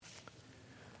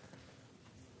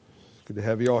Good to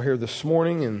have you all here this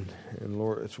morning, and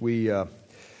Lord, as you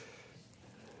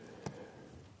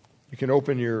can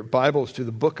open your Bibles to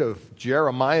the book of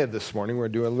Jeremiah this morning. We're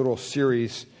doing a little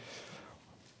series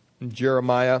in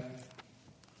Jeremiah,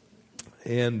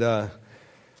 and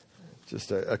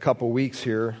just a couple weeks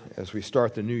here as we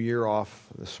start the new year off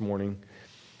this morning.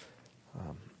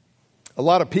 A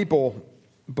lot of people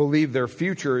believe their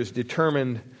future is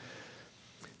determined,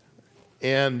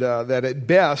 and that at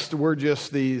best we're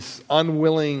just these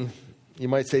unwilling, you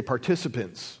might say,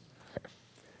 participants.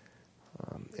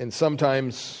 And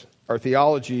sometimes our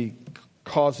theology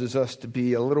causes us to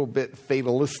be a little bit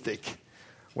fatalistic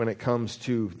when it comes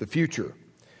to the future.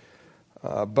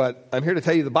 But I'm here to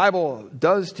tell you the Bible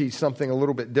does teach something a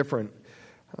little bit different,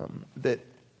 that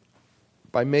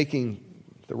by making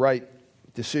the right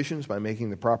decisions, by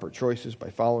making the proper choices, by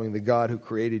following the God who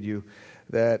created you,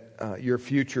 that your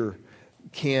future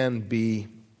can be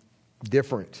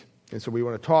different. And so we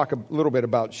want to talk a little bit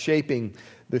about shaping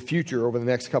the future over the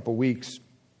next couple weeks.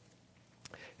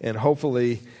 And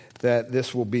hopefully that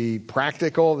this will be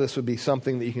practical. This will be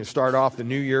something that you can start off the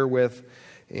new year with.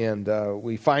 And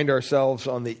we find ourselves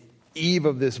on the eve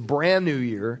of this brand new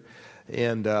year.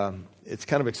 And it's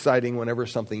kind of exciting whenever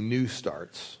something new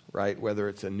starts, right? Whether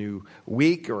it's a new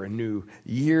week or a new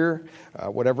year,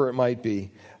 whatever it might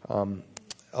be.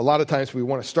 A lot of times we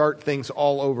want to start things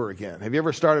all over again. Have you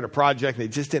ever started a project and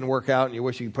it just didn't work out and you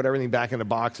wish you could put everything back in the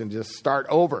box and just start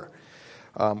over?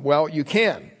 Well, you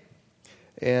can.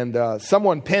 And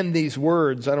someone penned these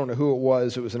words. I don't know who it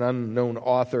was. It was an unknown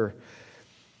author.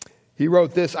 He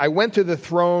wrote this: "I went to the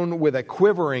throne with a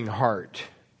quivering heart.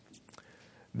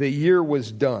 The year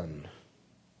was done.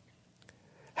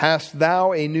 Hast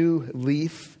thou a new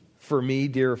leaf for me,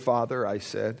 dear Father? I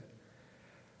said.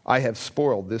 I have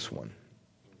spoiled this one.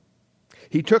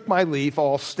 He took my leaf,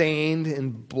 all stained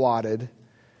and blotted,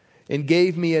 and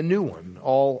gave me a new one,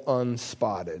 all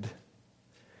unspotted.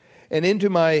 And into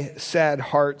my sad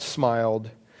heart smiled,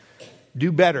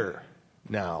 do better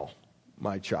now,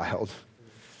 my child."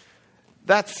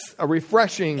 That's a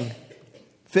refreshing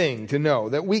thing to know,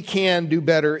 that we can do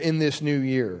better in this new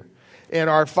year. And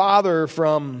our Father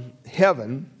from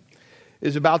heaven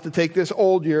is about to take this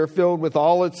old year filled with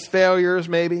all its failures,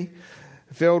 maybe,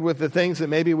 filled with the things that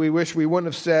maybe we wish we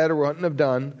wouldn't have said or wouldn't have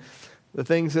done, the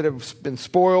things that have been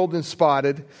spoiled and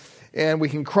spotted, and we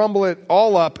can crumble it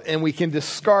all up and we can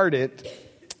discard it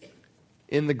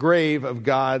in the grave of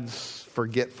God's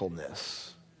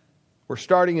forgetfulness. We're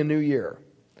starting a new year,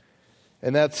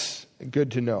 and that's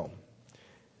good to know.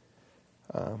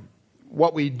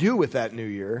 What we do with that new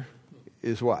year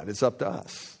is what? It's up to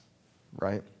us,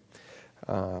 right?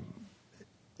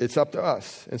 It's up to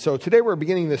us. And so today we're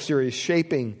beginning this series,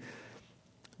 Shaping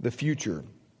the Future.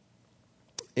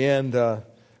 And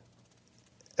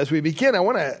as we begin, I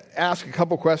want to ask a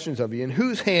couple questions of you. In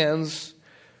whose hands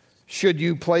should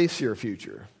you place your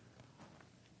future?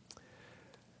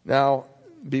 Now,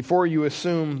 before you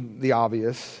assume the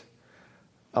obvious,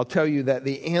 I'll tell you that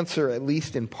the answer, at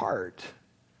least in part,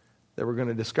 that we're going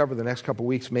to discover the next couple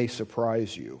weeks may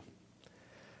surprise you.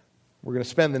 We're going to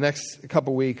spend the next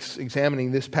couple weeks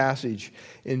examining this passage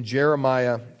in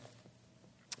Jeremiah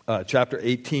chapter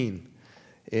 18.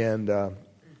 And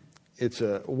it's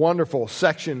a wonderful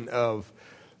section of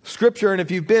Scripture. And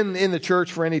if you've been in the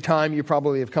church for any time, you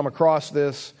probably have come across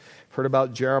this, heard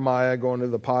about Jeremiah going to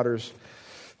the potter's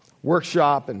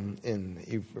workshop. And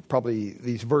you've probably,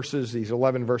 these verses, these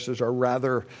 11 verses, are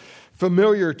rather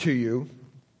familiar to you.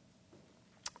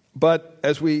 But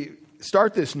as we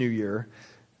start this new year,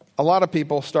 a lot of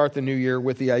people start the new year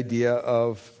with the idea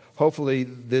of hopefully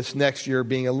this next year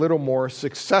being a little more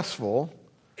successful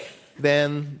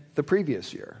than the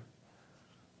previous year.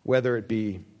 Whether it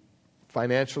be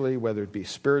financially, whether it be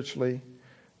spiritually,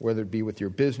 whether it be with your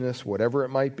business, whatever it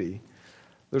might be.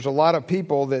 There's a lot of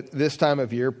people that this time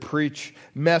of year preach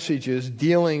messages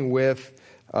dealing with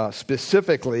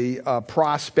specifically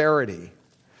prosperity.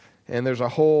 And there's a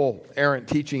whole errant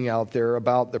teaching out there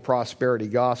about the prosperity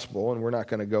gospel, and we're not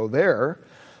going to go there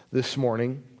this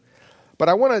morning. But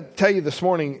I want to tell you this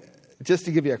morning, just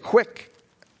to give you a quick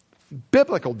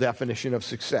biblical definition of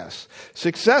success.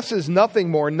 Success is nothing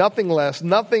more, nothing less,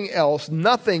 nothing else,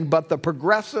 nothing but the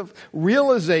progressive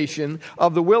realization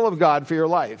of the will of God for your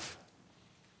life.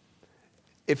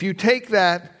 If you take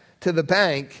that to the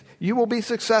bank, you will be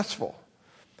successful.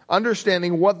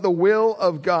 Understanding what the will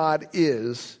of God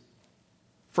is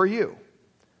for you.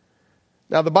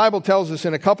 Now, the Bible tells us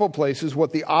in a couple places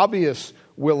what the obvious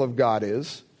will of God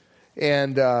is.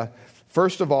 And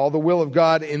first of all, the will of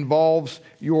God involves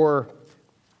your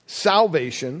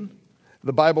salvation.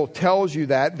 The Bible tells you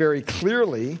that very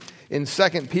clearly in 2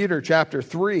 Peter chapter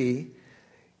 3,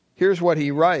 here's what he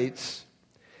writes.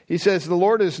 He says, "The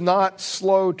Lord is not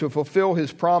slow to fulfill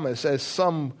his promise, as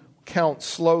some count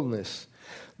slowness,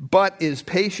 but is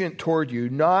patient toward you,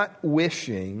 not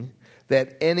wishing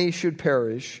that any should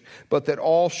perish, but that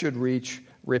all should reach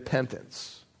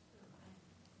repentance."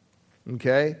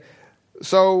 Okay?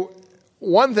 So,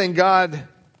 one thing God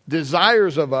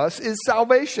desires of us is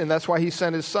salvation. That's why he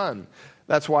sent his Son.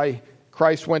 That's why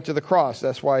Christ went to the cross.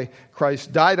 That's why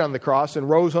Christ died on the cross and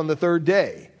rose on the third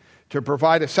day, to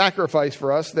provide a sacrifice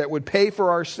for us that would pay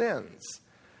for our sins,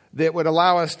 that would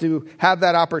allow us to have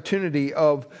that opportunity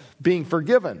of being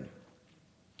forgiven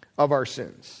of our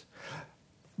sins.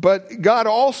 But God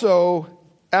also,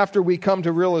 after we come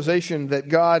to realization that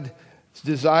God's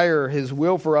desire, his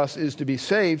will for us is to be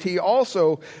saved, he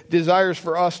also desires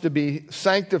for us to be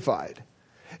sanctified.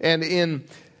 And in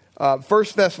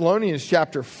 1 Thessalonians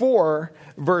chapter 4,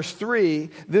 verse 3,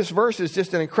 this verse is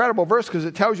just an incredible verse because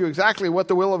it tells you exactly what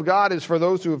the will of God is for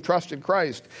those who have trusted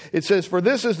Christ. It says, "For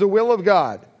this is the will of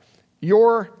God,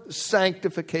 your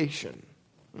sanctification."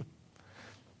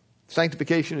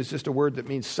 Sanctification is just a word that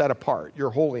means set apart,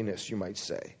 your holiness, you might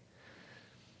say.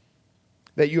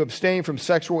 "That you abstain from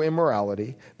sexual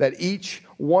immorality, that each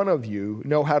one of you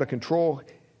know how to control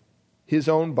his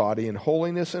own body in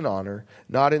holiness and honor,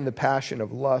 not in the passion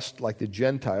of lust like the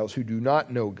Gentiles who do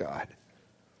not know God.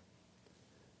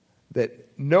 That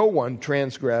no one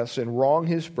transgress and wrong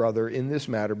his brother in this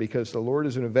matter, because the Lord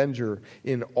is an avenger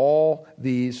in all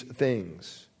these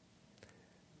things.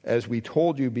 As we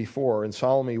told you before and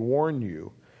solemnly warned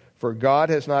you, for God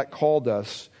has not called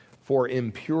us for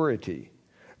impurity,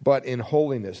 but in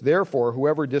holiness. Therefore,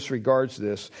 whoever disregards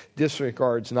this,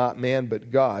 disregards not man but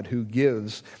God, who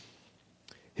gives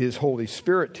his Holy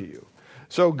Spirit to you."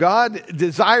 So God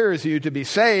desires you to be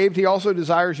saved. He also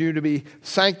desires you to be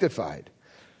sanctified.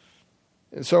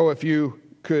 And so if you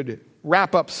could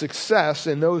wrap up success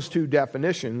in those two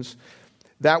definitions,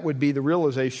 that would be the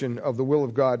realization of the will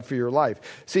of God for your life.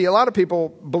 See, a lot of people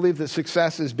believe that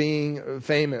success is being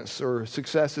famous, or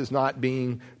success is not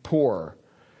being poor.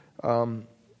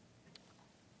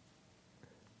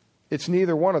 It's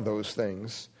neither one of those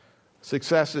things.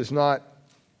 Success is not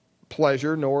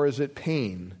pleasure, nor is it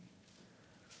pain.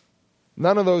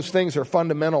 None of those things are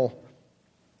fundamental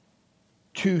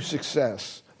to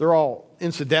success. They're all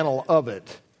incidental of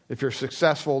it. If you're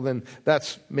successful, then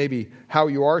that's maybe how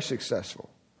you are successful.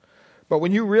 But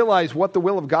when you realize what the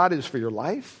will of God is for your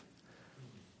life,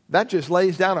 that just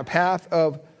lays down a path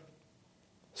of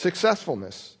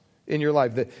successfulness in your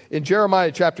life. In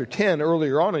Jeremiah chapter 10,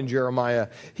 earlier on in Jeremiah,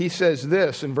 he says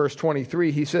this in verse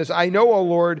 23. He says, "I know, O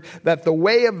Lord, that the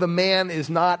way of the man is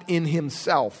not in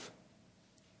himself,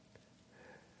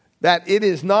 that it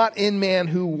is not in man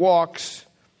who walks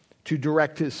to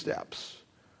direct his steps."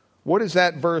 What is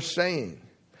that verse saying?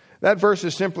 That verse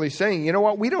is simply saying, you know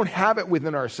what? We don't have it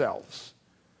within ourselves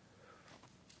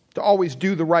to always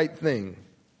do the right thing,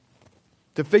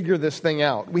 to figure this thing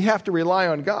out. We have to rely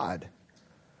on God.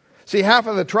 See, half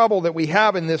of the trouble that we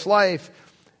have in this life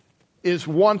is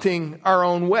wanting our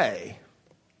own way.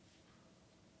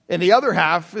 And the other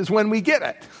half is when we get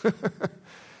it.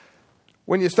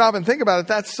 When you stop and think about it,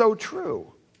 that's so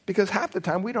true. Because half the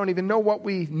time we don't even know what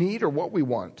we need or what we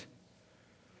want.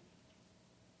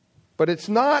 But it's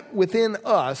not within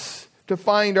us to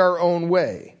find our own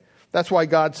way. That's why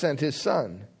God sent his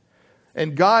Son.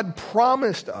 And God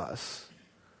promised us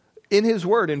in his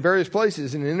word in various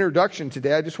places. In the introduction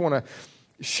today, I just want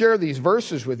to share these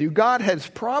verses with you. God has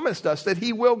promised us that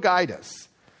he will guide us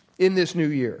in this new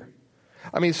year.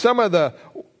 I mean, some of the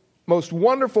most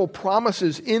wonderful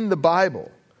promises in the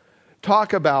Bible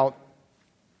talk about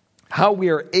how we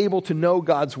are able to know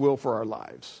God's will for our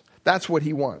lives. That's what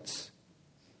he wants.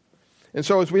 And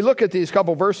so as we look at these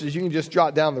couple verses, you can just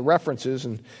jot down the references.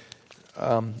 And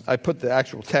I put the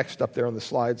actual text up there on the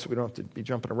slide so we don't have to be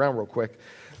jumping around real quick.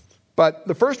 But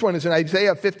the first one is in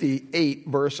Isaiah 58,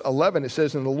 verse 11. It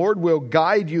says, "And the Lord will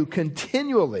guide you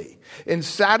continually and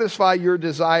satisfy your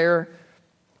desire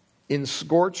in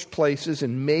scorched places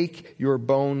and make your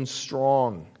bones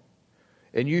strong.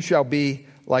 And you shall be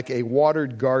like a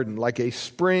watered garden, like a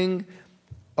spring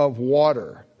of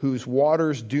water, whose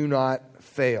waters do not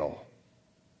fail."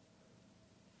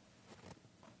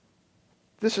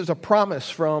 This is a promise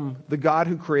from the God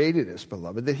who created us,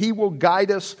 beloved, that he will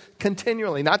guide us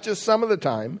continually, not just some of the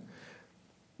time,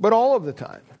 but all of the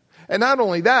time. And not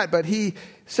only that, but he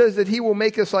says that he will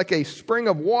make us like a spring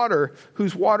of water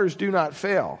whose waters do not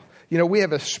fail. You know, we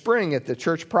have a spring at the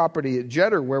church property at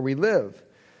Jetter where we live.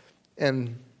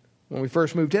 And when we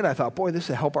first moved in, I thought, boy, this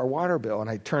will help our water bill.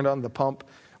 And I turned on the pump.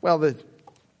 Well,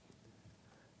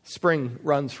 Spring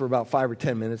runs for about 5 or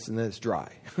 10 minutes and then it's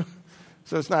dry.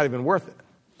 So it's not even worth it.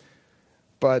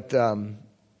 But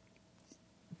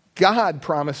God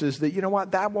promises that, you know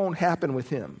what, that won't happen with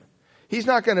him. He's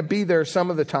not going to be there some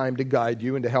of the time to guide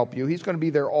you and to help you. He's going to be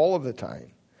there all of the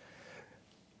time.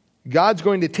 God's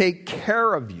going to take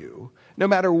care of you no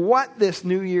matter what this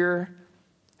new year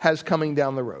has coming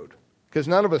down the road. Because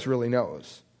none of us really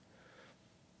knows.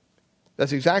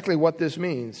 That's exactly what this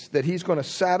means. That he's going to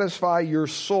satisfy your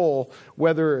soul,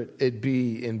 whether it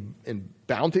be in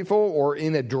bountiful or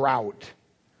in a drought.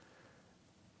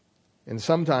 And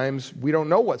sometimes we don't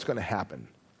know what's going to happen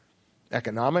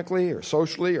economically or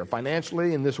socially or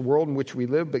financially in this world in which we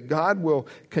live. But God will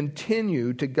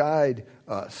continue to guide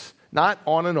us. Not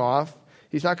on and off.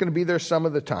 He's not going to be there some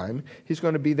of the time. He's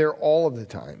going to be there all of the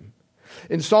time.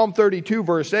 In Psalm 32,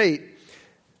 verse 8,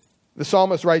 the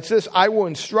psalmist writes this, I will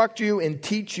instruct you and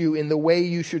teach you in the way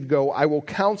you should go. I will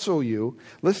counsel you,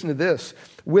 listen to this,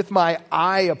 with my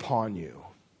eye upon you.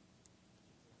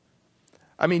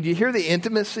 I mean, do you hear the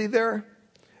intimacy there?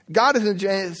 God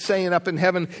isn't saying up in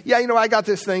heaven, yeah, I got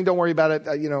this thing, don't worry about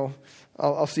it,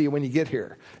 I'll see you when you get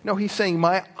here. No, he's saying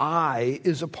my eye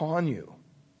is upon you.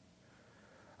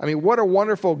 I mean, what a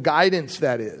wonderful guidance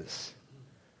that is.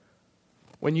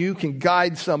 When you can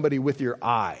guide somebody with your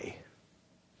eye.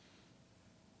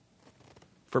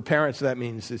 For parents, that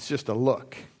means it's just a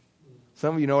look.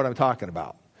 Some of you know what I'm talking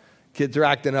about. Kids are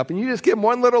acting up, and you just give them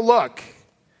one little look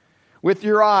with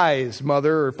your eyes,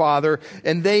 mother or father,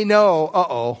 and they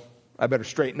know, I better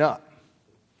straighten up.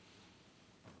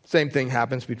 Same thing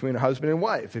happens between a husband and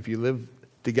wife if you live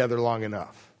together long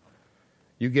enough.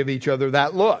 You give each other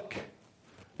that look,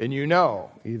 and you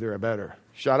know, either I better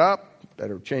shut up,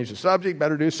 better change the subject,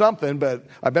 better do something, but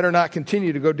I better not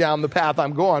continue to go down the path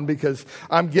I'm going because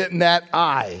I'm getting that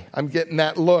eye. I'm getting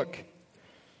that look.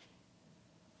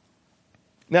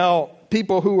 Now,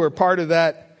 people who are part of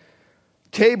that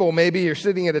table, maybe you're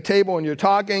sitting at a table and you're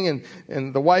talking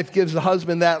and the wife gives the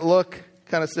husband that look,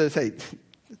 kind of says, hey,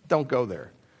 don't go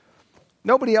there.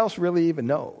 Nobody else really even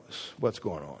knows what's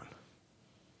going on.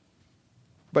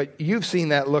 But you've seen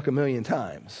that look a million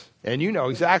times, and you know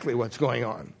exactly what's going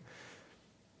on.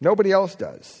 Nobody else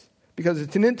does, because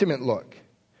it's an intimate look.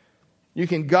 You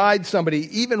can guide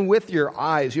somebody even with your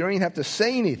eyes. You don't even have to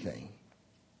say anything.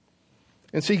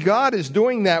 And see, God is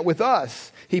doing that with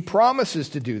us. He promises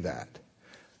to do that.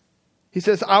 He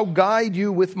says, I'll guide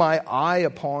you with my eye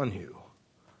upon you.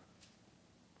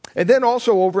 And then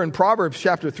also over in Proverbs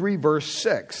chapter 3, verse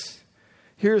 6,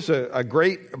 here's a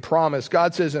great promise.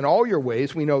 God says, in all your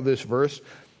ways, we know this verse,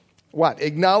 what?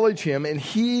 Acknowledge him, and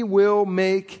he will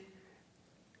make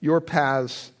your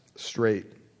paths straight.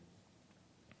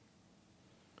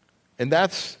 And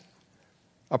that's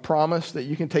a promise that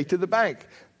you can take to the bank.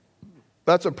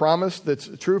 That's a promise that's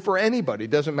true for anybody.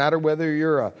 It doesn't matter whether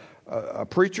you're a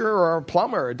preacher or a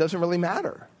plumber. It doesn't really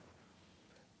matter.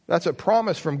 That's a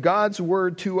promise from God's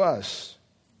word to us.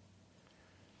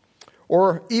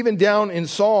 Or even down in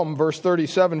Psalm, verse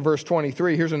 37, verse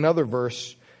 23, here's another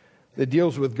verse that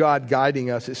deals with God guiding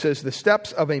us. It says, the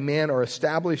steps of a man are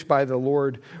established by the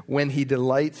Lord when he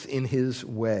delights in his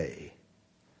way.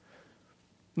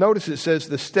 Notice it says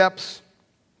the steps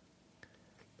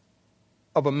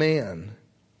of a man.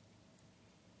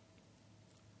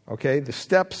 Okay, the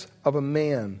steps of a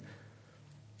man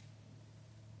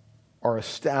are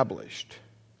established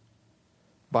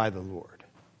by the Lord.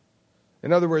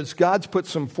 In other words, God's put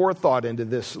some forethought into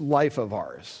this life of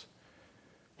ours.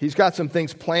 He's got some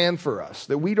things planned for us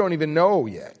that we don't even know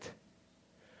yet.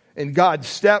 And God,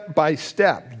 step by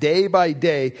step, day by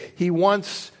day, he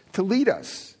wants to lead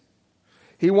us.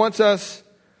 He wants us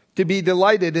to be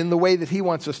delighted in the way that he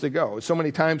wants us to go. So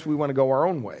many times we want to go our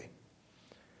own way.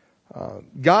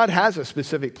 God has a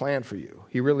specific plan for you.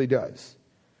 He really does.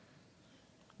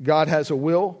 God has a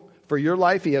will for your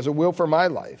life. He has a will for my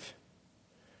life.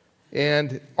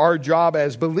 And our job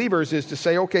as believers is to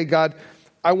say, okay, God,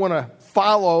 I want to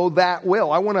follow that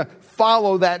will. I want to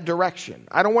follow that direction.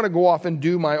 I don't want to go off and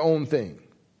do my own thing.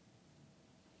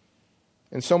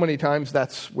 And so many times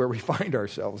that's where we find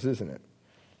ourselves, isn't it?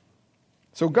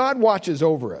 So God watches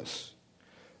over us.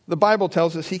 The Bible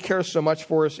tells us he cares so much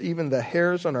for us, even the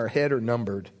hairs on our head are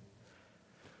numbered.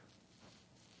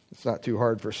 It's not too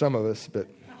hard for some of us, but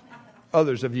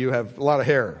others of you have a lot of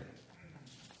hair.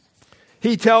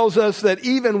 He tells us that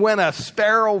even when a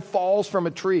sparrow falls from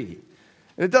a tree,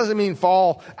 and it doesn't mean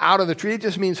fall out of the tree, it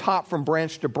just means hop from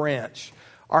branch to branch.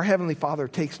 Our Heavenly Father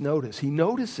takes notice. He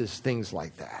notices things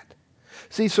like that.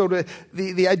 See, so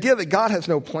the idea that God has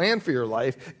no plan for your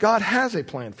life, God has a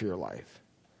plan for your life.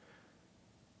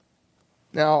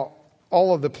 Now,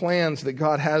 all of the plans that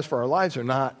God has for our lives are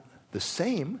not the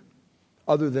same,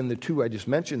 other than the two I just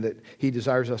mentioned, that He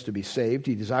desires us to be saved,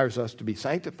 He desires us to be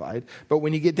sanctified. But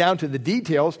when you get down to the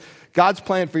details, God's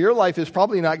plan for your life is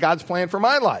probably not God's plan for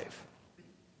my life.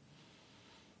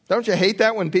 Don't you hate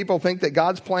that when people think that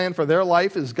God's plan for their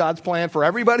life is God's plan for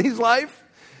everybody's life?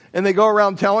 And they go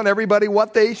around telling everybody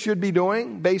what they should be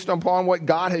doing based upon what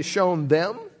God has shown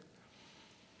them?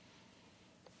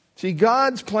 See,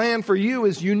 God's plan for you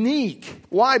is unique.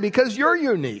 Why? Because you're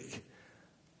unique.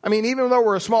 I mean, even though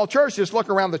we're a small church, just look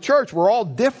around the church, we're all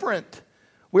different.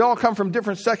 We all come from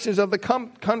different sections of the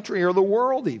country or the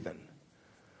world even.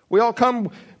 We all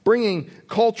come bringing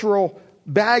cultural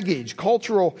baggage,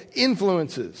 cultural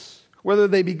influences, whether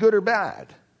they be good or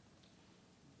bad,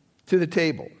 to the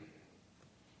table.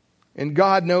 And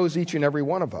God knows each and every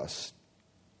one of us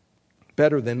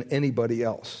better than anybody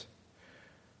else.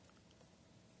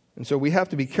 And so we have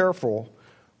to be careful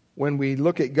when we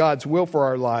look at God's will for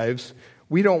our lives.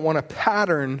 We don't want to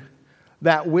pattern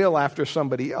that will after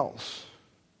somebody else.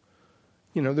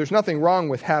 You know, there's nothing wrong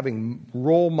with having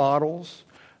role models.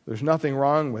 There's nothing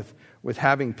wrong with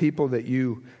having people that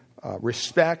you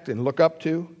respect and look up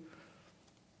to.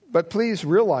 But please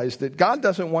realize that God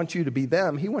doesn't want you to be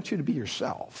them. He wants you to be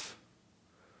yourself.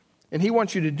 And He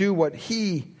wants you to do what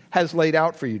He has laid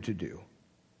out for you to do.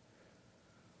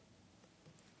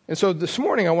 And so this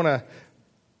morning I want to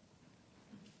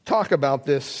talk about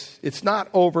this. It's not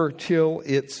over till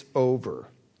it's over.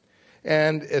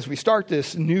 And as we start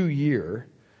this new year,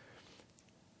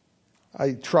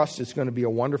 I trust it's going to be a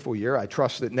wonderful year. I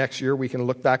trust that next year we can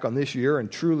look back on this year and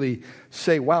truly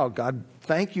say, wow, God,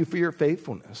 thank you for your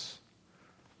faithfulness.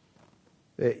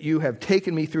 That you have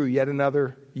taken me through yet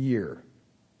another year.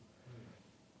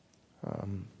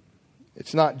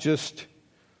 It's not just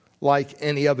like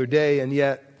any other day, and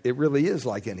yet it really is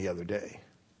like any other day.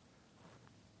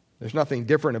 There's nothing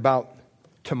different about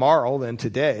tomorrow than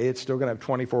today. It's still going to have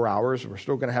 24 hours. We're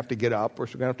still going to have to get up. We're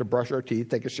still going to have to brush our teeth,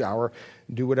 take a shower,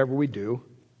 do whatever we do.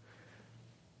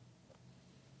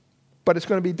 But it's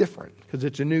going to be different because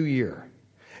it's a new year.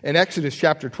 In Exodus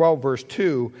chapter 12, verse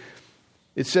 2,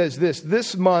 it says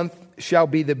this month shall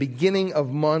be the beginning of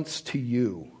months to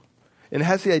you. And it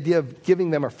has the idea of giving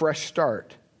them a fresh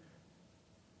start.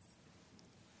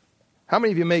 How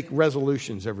many of you make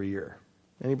resolutions every year?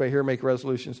 Anybody here make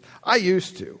resolutions? I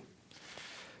used to.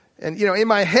 And, in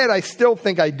my head, I still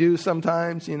think I do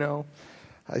sometimes,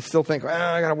 I still think,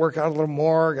 I got to work out a little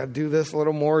more, got to do this a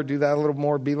little more, do that a little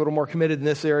more, be a little more committed in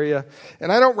this area. And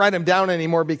I don't write them down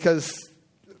anymore because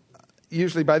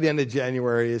usually by the end of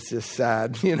January, it's just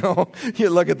sad, You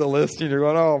look at the list and you're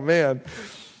going, oh, man.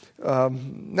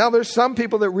 Now there's some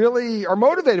people that really are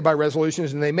motivated by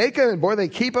resolutions and they make them and boy, they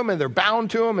keep them and they're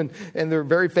bound to them and they're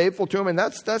very faithful to them. And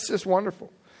that's just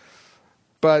wonderful.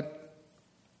 But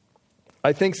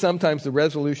I think sometimes the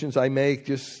resolutions I make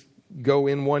just go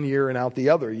in one year and out the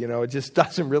other. It just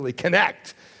doesn't really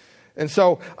connect. And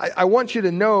so I want you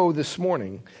to know this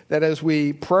morning that as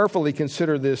we prayerfully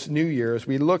consider this new year, as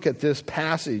we look at this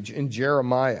passage in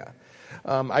Jeremiah,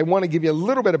 I want to give you a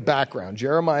little bit of background.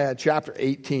 Jeremiah chapter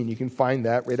 18, you can find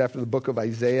that right after the book of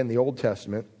Isaiah in the Old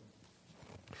Testament.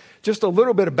 Just a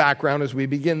little bit of background as we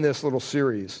begin this little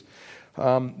series.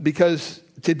 Because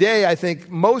today I think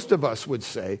most of us would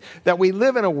say that we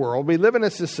live in a world, we live in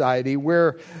a society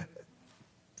where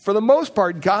for the most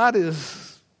part God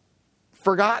is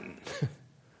forgotten.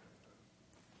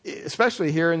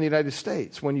 Especially here in the United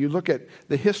States. When you look at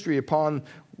the history upon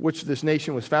which this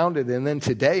nation was founded, and then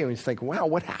today, and you think, wow,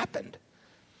 what happened?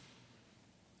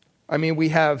 I mean, we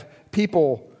have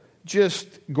people just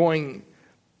going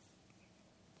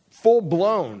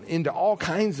full-blown into all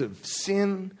kinds of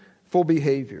sinful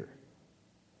behavior.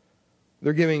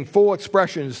 They're giving full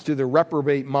expressions to the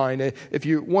reprobate mind. If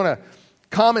you want a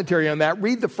commentary on that,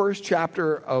 read the first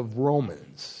chapter of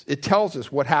Romans. It tells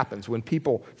us what happens when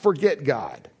people forget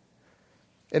God.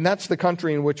 And that's the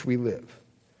country in which we live.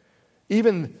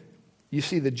 Even, you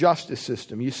see the justice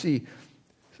system. You see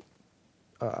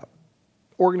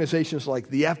organizations like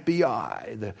the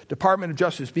FBI, the Department of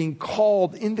Justice being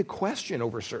called into question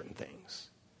over certain things.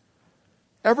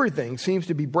 Everything seems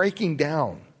to be breaking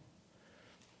down.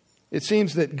 It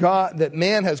seems that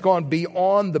man has gone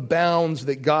beyond the bounds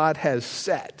that God has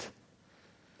set.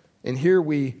 And here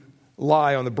we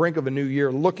lie on the brink of a new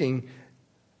year looking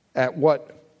at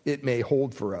what it may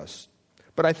hold for us.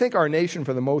 But I think our nation,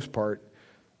 for the most part,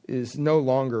 is no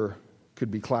longer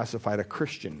could be classified a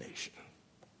Christian nation.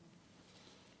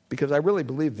 Because I really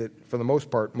believe that, for the most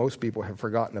part, most people have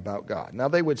forgotten about God. Now,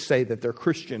 they would say that they're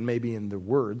Christian maybe in the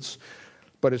words,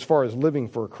 But as far as living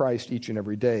for Christ each and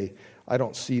every day, I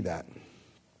don't see that.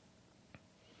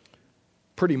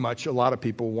 Pretty much a lot of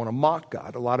people want to mock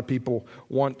God. A lot of people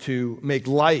want to make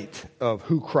light of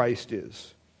who Christ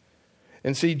is.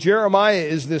 And see, Jeremiah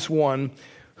is this one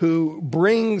who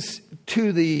brings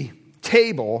to the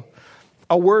table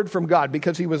a word from God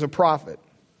because he was a prophet.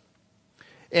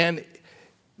 And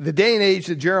the day and age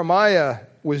that Jeremiah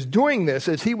was doing this,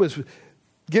 as he was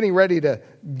getting ready to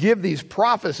give these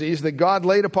prophecies that God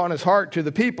laid upon his heart to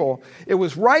the people, it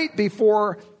was right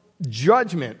before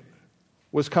judgment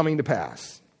was coming to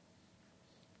pass.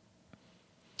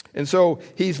 And so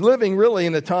he's living really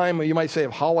in a time, you might say,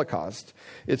 of Holocaust.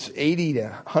 It's 80 to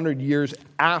 100 years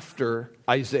after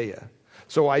Isaiah.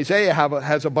 So Isaiah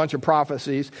has a bunch of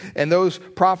prophecies, and those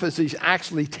prophecies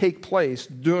actually take place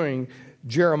during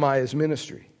Jeremiah's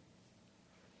ministry.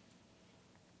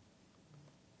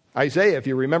 Isaiah, if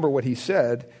you remember what he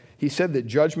said that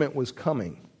judgment was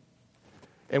coming.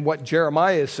 And what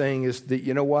Jeremiah is saying is that,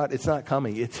 you know what? It's not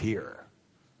coming. It's here.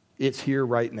 It's here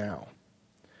right now.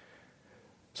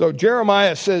 So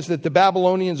Jeremiah says that the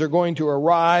Babylonians are going to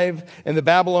arrive, and the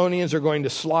Babylonians are going to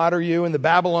slaughter you, and the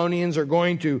Babylonians are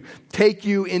going to take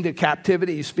you into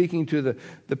captivity. He's speaking to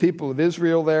the people of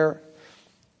Israel there.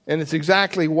 And it's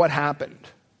exactly what happened.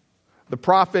 The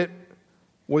prophet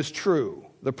was true.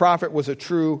 The prophet was a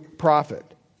true prophet.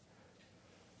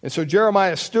 And so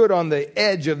Jeremiah stood on the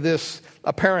edge of this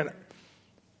apparent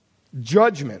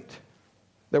judgment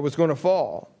that was going to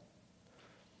fall.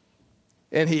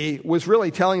 And he was really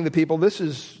telling the people,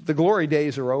 the glory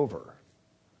days are over.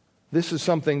 This is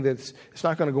something it's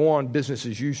not going to go on business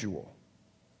as usual.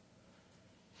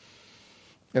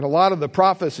 And a lot of the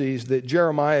prophecies that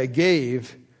Jeremiah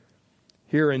gave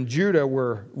here in Judah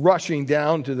were rushing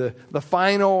down to the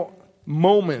final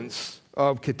moments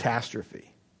of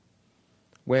catastrophe,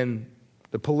 when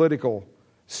the political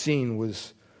scene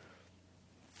was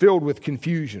filled with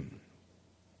confusion,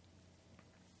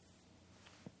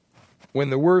 when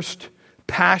the worst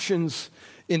passions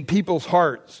in people's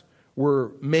hearts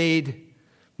were made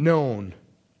known,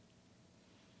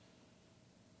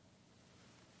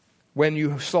 when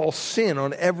you saw sin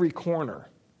on every corner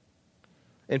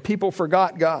and people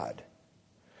forgot God.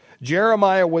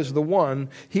 Jeremiah was the one,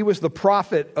 he was the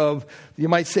prophet of, you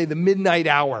might say, the midnight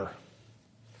hour.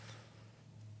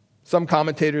 Some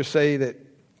commentators say that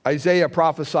Isaiah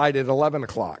prophesied at 11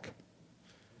 o'clock.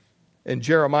 And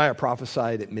Jeremiah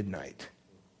prophesied at midnight.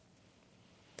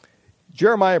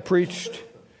 Jeremiah preached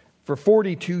for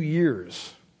 42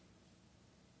 years.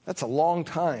 That's a long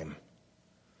time.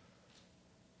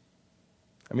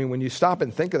 I mean, when you stop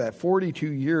and think of that, 42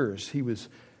 years he was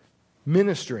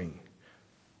ministering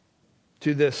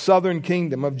to the southern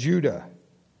kingdom of Judah.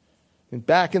 And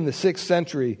back in the 6th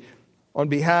century, on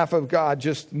behalf of God,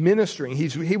 just ministering.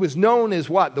 He was known as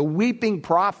what? The weeping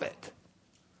prophet.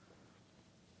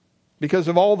 Because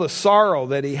of all the sorrow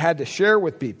that he had to share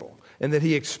with people and that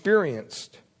he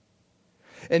experienced.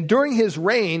 And during his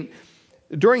reign,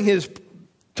 during his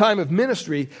time of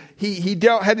ministry, he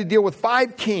had to deal with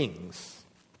 5 kings.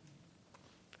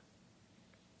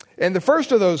 And the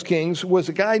first of those kings was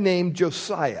a guy named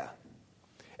Josiah.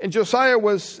 And Josiah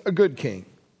was a good king,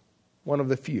 one of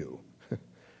the few.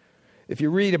 If you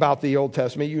read about the Old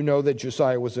Testament, you know that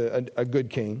Josiah was a good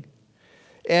king.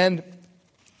 And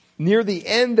near the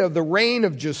end of the reign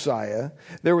of Josiah,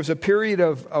 there was a period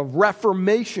of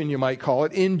reformation, you might call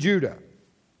it, in Judah.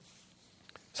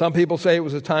 Some people say it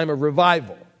was a time of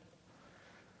revival.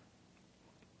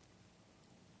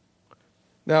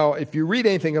 Now, if you read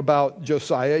anything about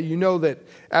Josiah, you know that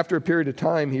after a period of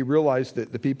time, he realized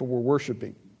that the people were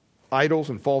worshiping idols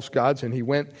and false gods, and he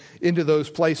went into those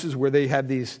places where they had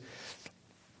these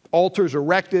altars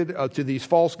erected to these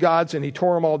false gods, and he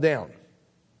tore them all down.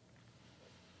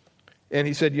 And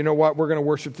he said, you know what, we're going to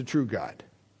worship the true God.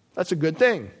 That's a good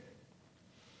thing.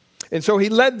 And so he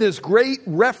led this great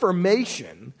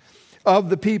reformation of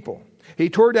the people. He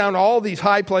tore down all these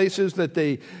high places that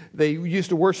they used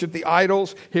to worship the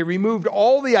idols. He removed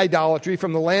all the idolatry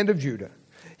from the land of Judah.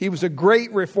 He was a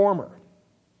great reformer.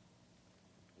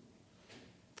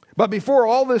 But before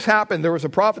all this happened, there was a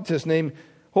prophetess named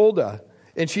Huldah.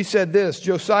 And she said this,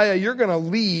 Josiah, you're going to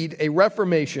lead a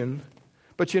reformation,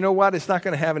 but you know what? It's not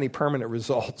going to have any permanent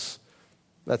results.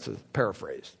 That's a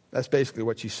paraphrase. That's basically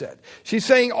what she said. She's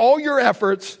saying all your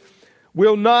efforts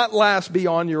will not last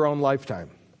beyond your own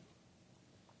lifetime.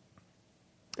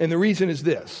 And the reason is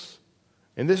this.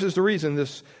 And this is the reason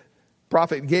this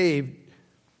prophet gave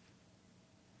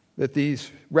that these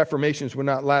reformations would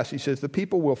not last. He says, the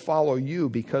people will follow you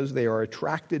because they are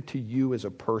attracted to you as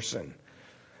a person,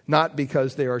 not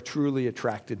because they are truly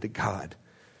attracted to God.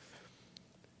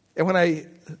 And when I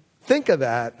think of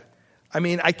that,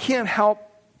 I can't help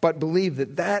but believe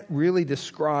that that really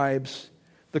describes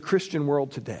the Christian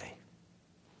world today.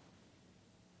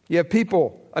 You have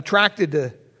people attracted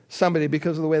to somebody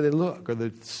because of the way they look, or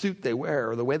the suit they wear,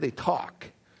 or the way they talk.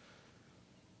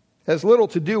 It has little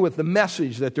to do with the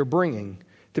message that they're bringing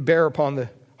to bear upon the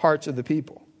hearts of the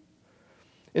people.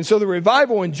 And so the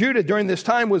revival in Judah during this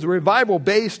time was a revival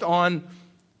based on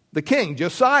the king,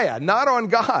 Josiah, not on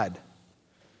God.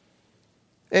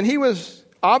 And he must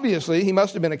have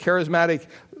been a charismatic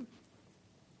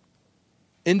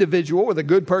individual with a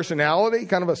good personality,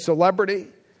 kind of a celebrity.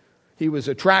 He was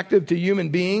attractive to human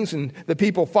beings, and the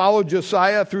people followed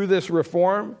Josiah through this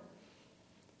reform.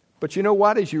 But you know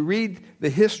what? As you read the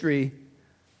history,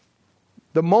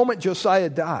 the moment Josiah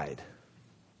died,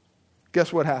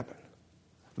 guess what happened?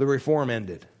 The reform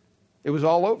ended. It was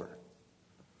all over.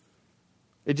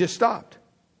 It just stopped.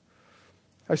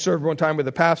 I served one time with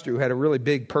a pastor who had a really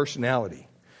big personality.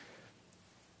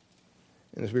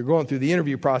 And as we were going through the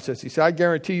interview process, he said, I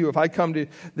guarantee you if I come to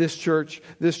this church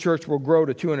will grow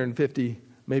to 250,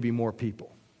 maybe more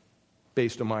people,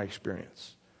 based on my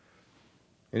experience.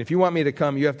 And if you want me to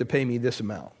come, you have to pay me this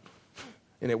amount.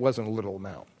 And it wasn't a little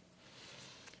amount.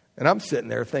 And I'm sitting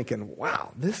there thinking,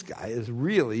 wow, this guy is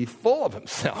really full of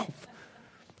himself.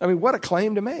 What a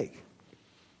claim to make.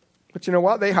 But you know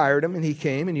what? They hired him and he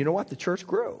came, and you know what? The church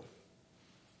grew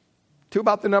to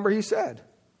about the number he said.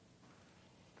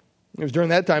 It was during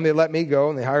that time they let me go,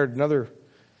 and they hired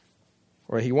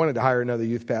he wanted to hire another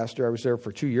youth pastor. I was there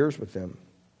for 2 years with them.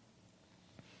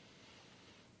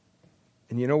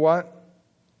 And you know what?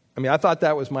 I thought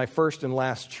that was my first and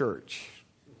last church.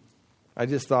 I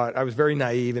just thought, I was very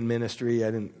naive in ministry.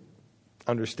 I didn't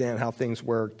understand how things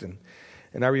worked. And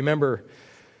I remember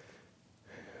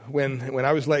when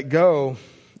I was let go,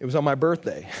 it was on my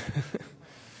birthday.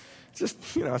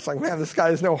 It's like, man, this guy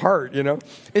has no heart, And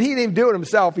he didn't even do it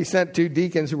himself. He sent 2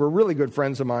 deacons who were really good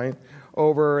friends of mine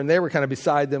over, and they were kind of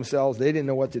beside themselves. They didn't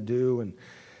know what to do.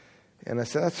 And I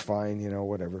said, that's fine,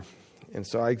 whatever. And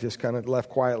so I just kind of left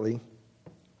quietly.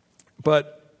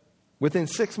 But within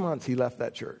 6 months, he left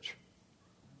that church.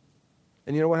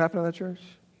 And you know what happened to that church?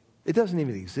 It doesn't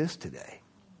even exist today.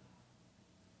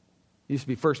 It used to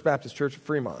be First Baptist Church of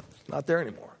Fremont. Not there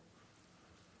anymore.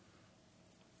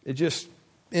 It just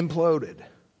imploded.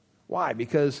 Why?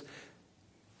 Because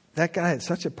that guy had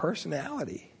such a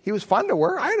personality. He was fun to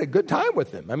work. I had a good time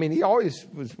with him. We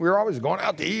were always going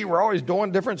out to eat. We're always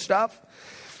doing different stuff.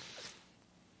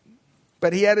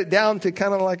 But he had it down to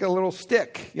kind of like a little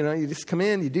stick. You just come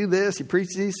in, you do this, you preach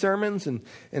these sermons,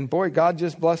 and boy, God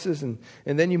just blesses, and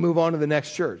then you move on to the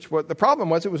next church. What the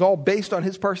problem was, it was all based on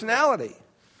his personality.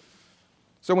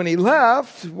 So when he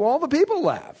left, all the people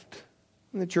left.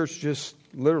 And the church just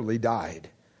literally died.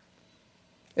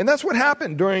 And that's what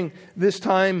happened during this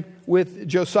time with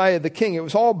Josiah the king. It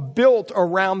was all built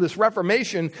around this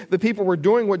Reformation. The people were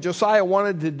doing what Josiah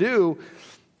wanted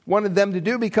them to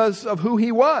do because of who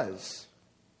he was.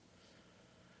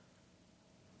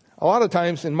 A lot of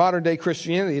times in modern day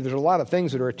Christianity, there's a lot of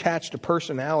things that are attached to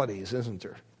personalities, isn't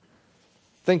there?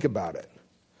 Think about it.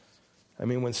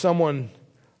 When someone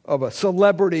of a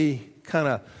celebrity kind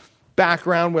of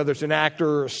background, whether it's an actor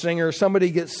or a singer,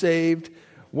 somebody gets saved,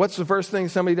 what's the first thing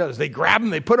somebody does? They grab them,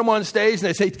 they put them on stage, and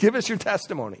they say, give us your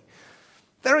testimony.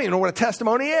 They don't even know what a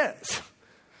testimony is.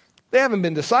 They haven't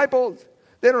been discipled.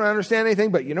 They don't understand anything,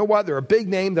 but you know what? They're a big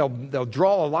name. They'll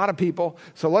draw a lot of people.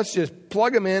 So let's just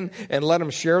plug them in and let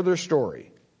them share their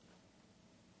story.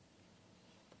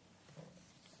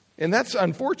 And that's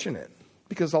unfortunate,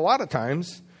 because a lot of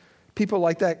times people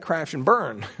like that crash and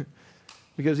burn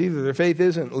because either their faith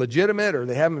isn't legitimate or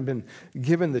they haven't been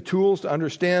given the tools to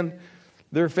understand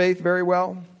their faith very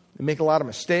well. They make a lot of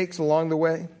mistakes along the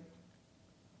way.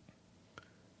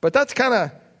 But that's kind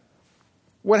of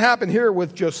what happened here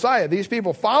with Josiah. These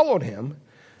people followed him,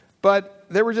 but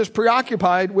they were just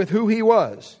preoccupied with who he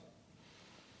was.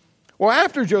 Well,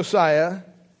 after Josiah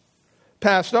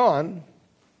passed on,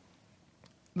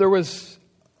 there was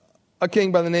a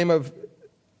king by the name of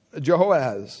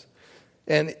Jehoahaz.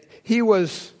 And he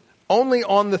was only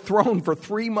on the throne for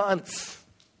 3 months.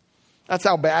 That's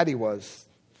how bad he was.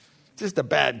 Just a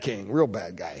bad king, real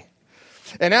bad guy.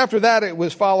 And after that, it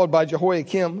was followed by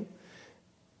Jehoiakim.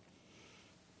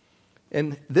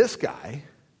 And this guy,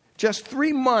 just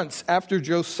 3 months after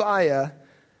Josiah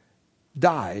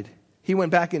died, he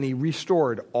went back and he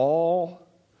restored all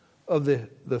of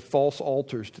the false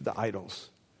altars to the idols.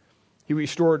 He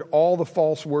restored all the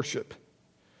false worship.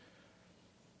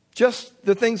 Just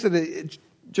the things that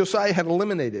Josiah had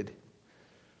eliminated.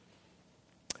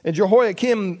 And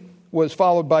Jehoiakim was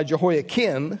followed by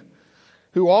Jehoiakim,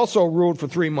 who also ruled for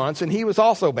 3 months, and he was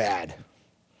also bad.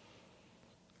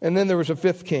 And then there was a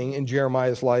fifth king in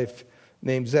Jeremiah's life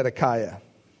named Zedekiah.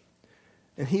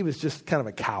 And he was just kind of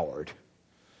a coward.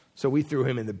 So we threw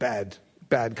him in the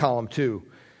bad column too.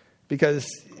 Because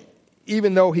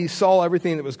even though he saw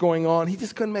everything that was going on, he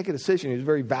just couldn't make a decision. He was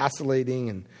very vacillating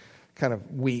and kind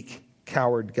of weak,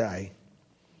 coward guy.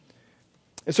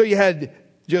 And so you had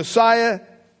Josiah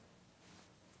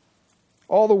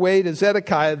all the way to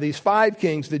Zedekiah, these 5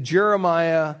 kings that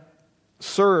Jeremiah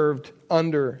served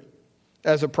under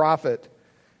as a prophet.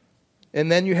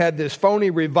 And then you had this phony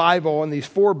revival and these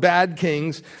 4 bad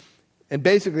kings. And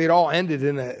basically it all ended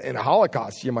in a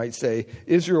Holocaust, you might say.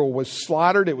 Israel was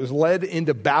slaughtered. It was led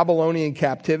into Babylonian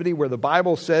captivity, where the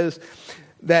Bible says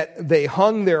that they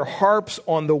hung their harps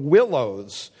on the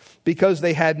willows because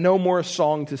they had no more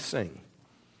song to sing.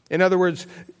 In other words,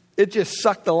 it just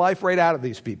sucked the life right out of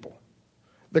these people.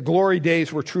 The glory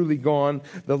days were truly gone.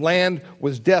 The land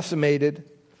was decimated.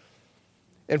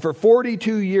 And for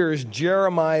 42 years,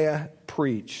 Jeremiah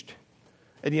preached.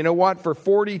 And you know what? For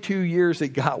 42 years, it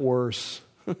got worse.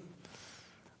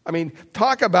 I mean,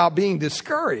 talk about being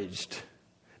discouraged.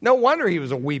 No wonder he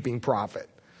was a weeping prophet.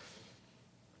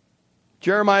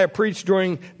 Jeremiah preached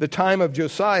during the time of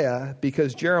Josiah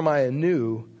because Jeremiah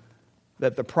knew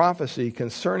that the prophecy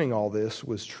concerning all this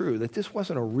was true, that this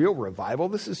wasn't a real revival.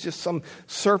 This is just some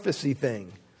surfacey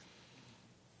thing.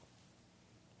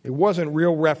 It wasn't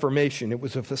real reformation. It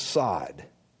was a facade.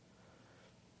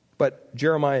 But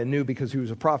Jeremiah knew, because he was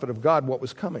a prophet of God, what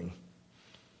was coming.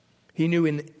 He knew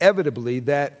inevitably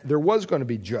that there was going to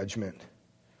be judgment.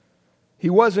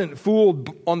 He wasn't fooled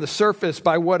on the surface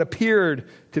by what appeared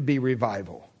to be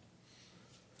revival.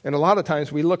 And a lot of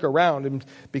times we look around, and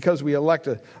because we elect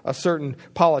a certain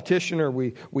politician, or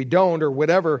we don't, or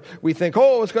whatever, we think,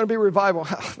 oh, it's going to be revival.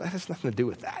 That has nothing to do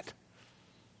with that.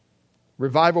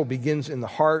 Revival begins in the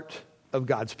heart of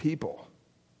God's people.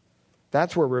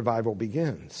 That's where revival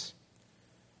begins.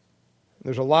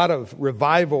 There's a lot of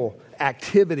revival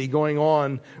activity going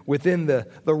on within the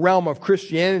realm of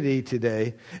Christianity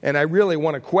today, and I really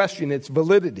want to question its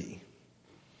validity,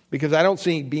 because I don't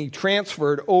see it being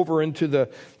transferred over into the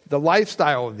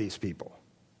lifestyle of these people.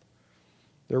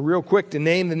 They're real quick to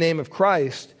name the name of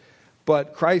Christ,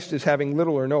 but Christ is having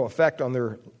little or no effect on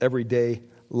their everyday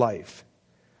life.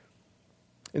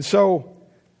 And so,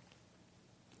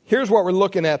 here's what we're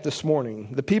looking at this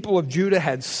morning. The people of Judah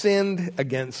had sinned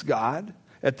against God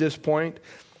at this point.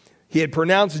 He had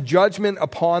pronounced judgment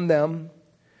upon them.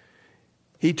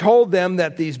 He told them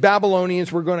that these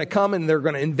Babylonians were going to come and they're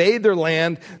going to invade their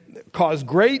land, cause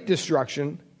great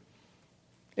destruction,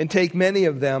 and take many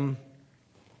of them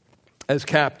as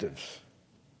captives.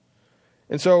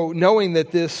 And so, knowing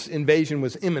that this invasion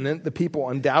was imminent, the people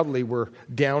undoubtedly were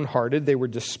downhearted. They were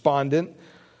despondent.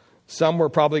 Some were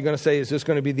probably going to say, is this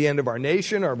going to be the end of our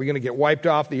nation? Are we going to get wiped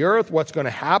off the earth? What's going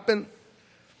to happen?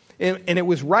 And it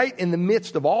was right in the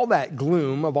midst of all that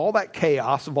gloom, of all that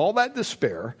chaos, of all that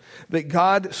despair, that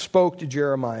God spoke to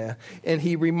Jeremiah. And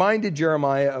he reminded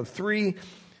Jeremiah of 3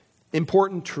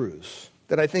 important truths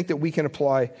that I think that we can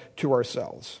apply to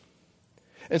ourselves.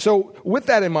 And so with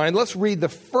that in mind, let's read the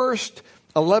first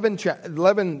 11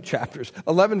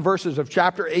 verses of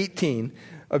chapter 18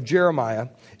 of Jeremiah,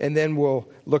 and then we'll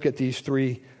look at these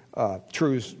 3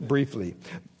 truths briefly.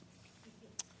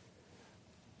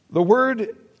 The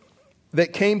word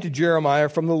that came to Jeremiah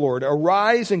from the Lord: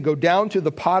 arise and go down to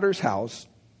the potter's house,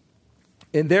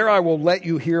 and there I will let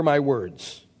you hear my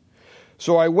words.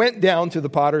 So I went down to the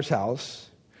potter's house,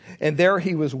 and there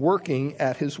he was working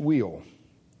at his wheel.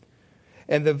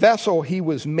 And the vessel he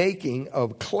was making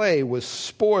of clay was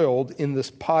spoiled in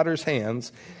this potter's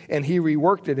hands, and he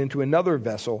reworked it into another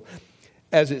vessel,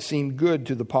 as it seemed good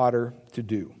to the potter to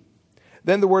do.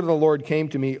 Then the word of the Lord came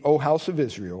to me, O house of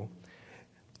Israel,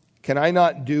 can I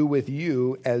not do with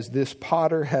you as this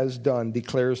potter has done,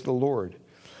 declares the Lord?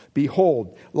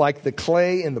 Behold, like the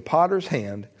clay in the potter's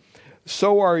hand,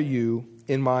 so are you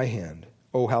in my hand,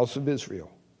 O house of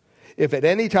Israel. If at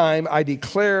any time I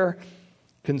declare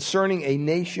concerning a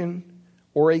nation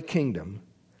or a kingdom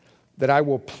that I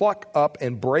will pluck up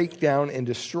and break down and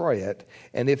destroy it,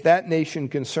 and if that nation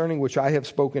concerning which I have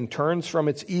spoken turns from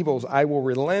its evils, I will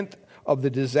relent of the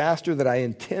disaster that I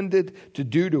intended to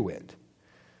do to it.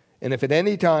 And if at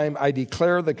any time I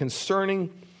declare concerning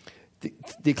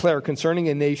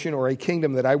a nation or a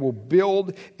kingdom that I will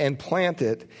build and plant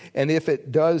it, and if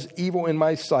it does evil in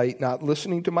my sight, not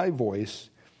listening to my voice,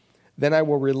 then I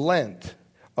will relent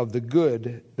of the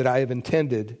good that I have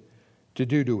intended to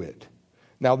do to it.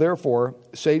 Now therefore,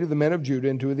 say to the men of Judah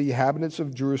and to the inhabitants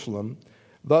of Jerusalem,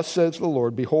 Thus says the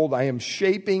Lord, behold, I am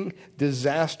shaping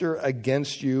disaster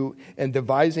against you and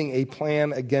devising a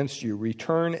plan against you.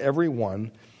 Return every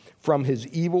one from his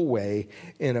evil way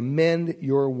and amend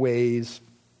your ways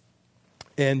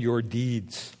and your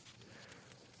deeds.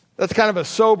 That's kind of a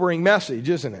sobering message,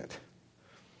 isn't it?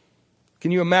 Can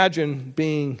you imagine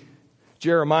being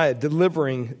Jeremiah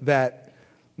delivering that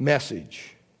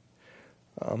message?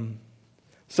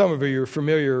 Some of you are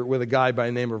familiar with a guy by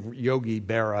the name of Yogi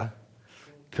Berra,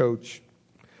 coach.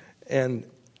 And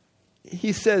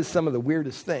he says some of the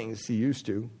weirdest things he used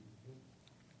to.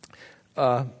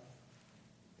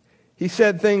 He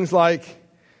said things like,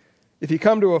 if you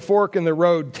come to a fork in the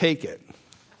road, take it.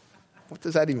 What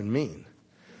does that even mean?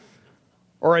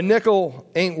 Or a nickel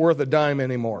ain't worth a dime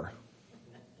anymore.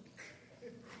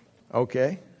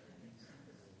 Okay.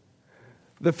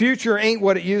 The future ain't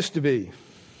what it used to be.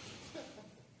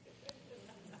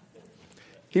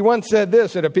 He once said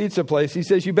this at a pizza place. He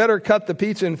says, you better cut the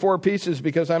pizza in 4 pieces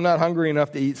because I'm not hungry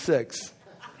enough to eat 6.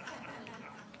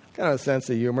 Kind of a sense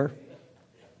of humor.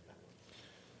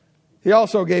 He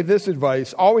also gave this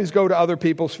advice. Always go to other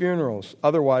people's funerals.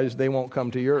 Otherwise, they won't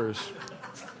come to yours.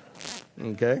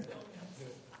 Okay?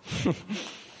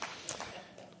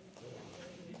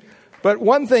 But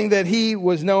one thing that he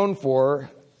was known for,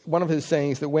 one of his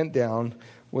sayings that went down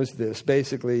was this,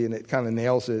 basically, and it kind of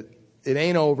nails it. It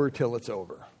ain't over till it's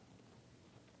over.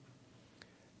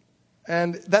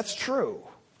 And that's true.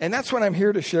 And that's what I'm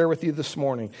here to share with you this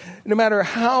morning. No matter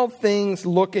how things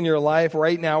look in your life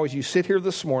right now as you sit here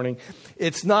this morning,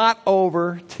 it's not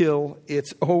over till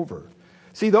it's over.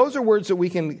 See, those are words that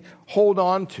we can hold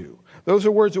on to. Those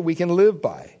are words that we can live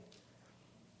by.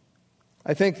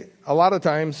 I think a lot of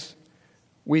times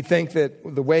we think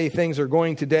that the way things are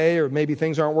going today, or maybe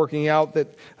things aren't working out,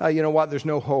 that, you know what, there's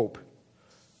no hope.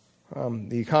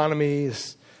 The economy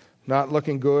is not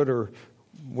looking good, or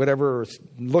whatever, it's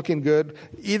looking good.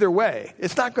 Either way,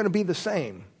 it's not going to be the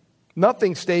same.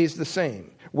 Nothing stays the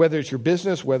same. Whether it's your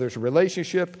business, whether it's a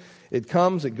relationship, it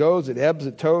comes, it goes, it ebbs,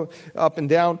 up and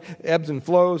down, ebbs and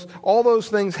flows. All those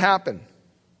things happen.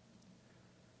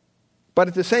 But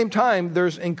at the same time,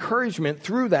 there's encouragement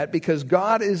through that because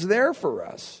God is there for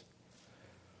us.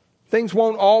 Things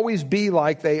won't always be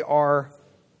like they are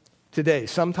today.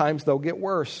 Sometimes they'll get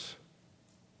worse.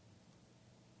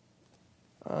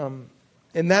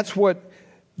 And that's what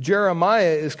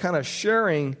Jeremiah is kind of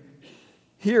sharing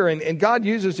here. And God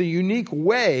uses a unique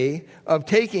way of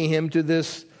taking him to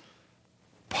this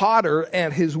potter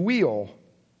and his wheel.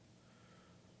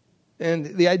 And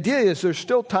the idea is there's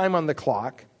still time on the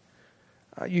clock.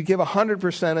 You give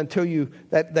 100% until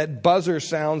that buzzer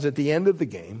sounds at the end of the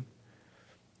game.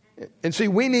 And see,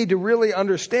 we need to really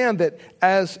understand that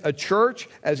as a church,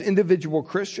 as individual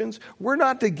Christians, we're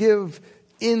not to give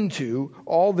into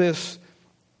all this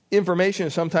information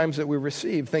sometimes that we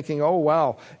receive thinking, oh,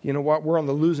 wow, you know what, we're on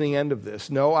the losing end of this.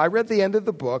 No, I read the end of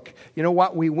the book. You know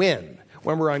what, we win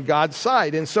when we're on God's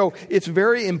side. And so it's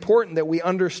very important that we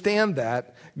understand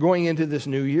that going into this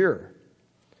new year.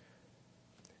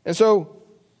 And so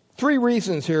 3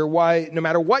 reasons here why no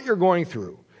matter what you're going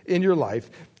through in your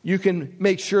life, you can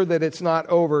make sure that it's not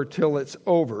over till it's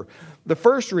over. The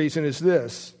first reason is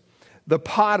this: the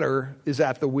potter is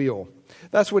at the wheel.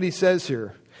 That's what he says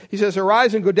here. He says,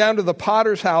 arise and go down to the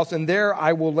potter's house, and there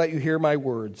I will let you hear my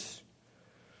words.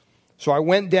 So I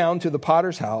went down to the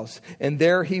potter's house, and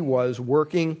there he was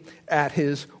working at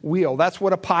his wheel. That's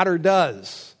what a potter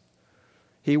does.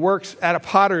 He works at a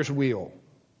potter's wheel.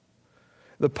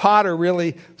 The potter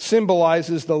really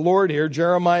symbolizes the Lord here.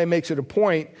 Jeremiah makes it a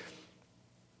point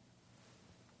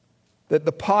that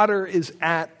the potter is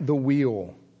at the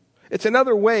wheel. It's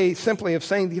another way simply of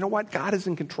saying, you know what, God is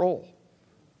in control.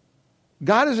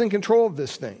 God is in control of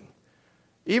this thing.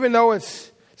 Even though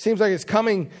it seems like it's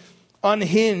coming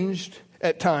unhinged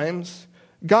at times,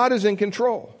 God is in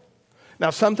control.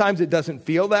 Now, sometimes it doesn't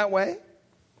feel that way.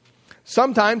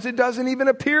 Sometimes it doesn't even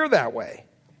appear that way.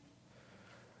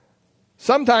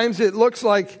 Sometimes it looks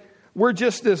like we're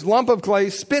just this lump of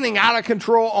clay spinning out of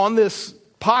control on this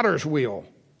potter's wheel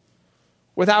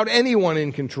without anyone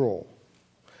in control.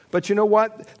 But you know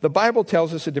what? The Bible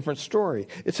tells us a different story.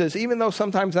 It says even though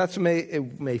sometimes it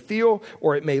may feel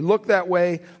or it may look that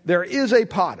way, there is a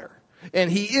potter. And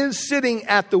he is sitting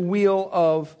at the wheel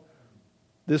of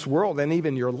this world and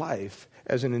even your life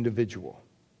as an individual.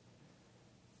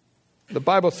 The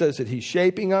Bible says that he's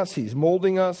shaping us, he's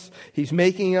molding us, he's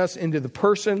making us into the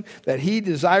person that he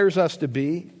desires us to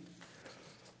be.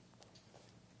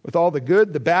 With all the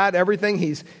good, the bad, everything,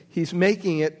 he's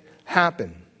making it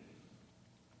happen.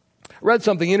 I read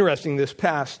something interesting this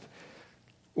past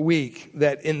week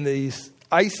that in these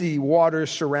icy waters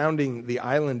surrounding the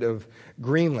island of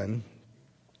Greenland,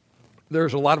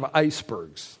 there's a lot of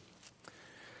icebergs.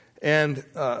 And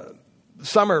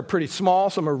some are pretty small,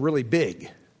 some are really big.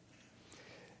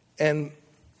 And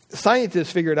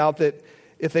scientists figured out that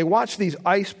if they watch these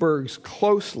icebergs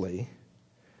closely,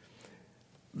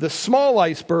 the small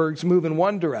icebergs move in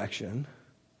one direction,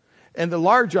 and the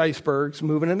large icebergs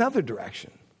move in another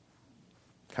direction.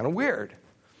 Kind of weird.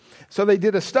 So they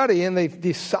did a study, and they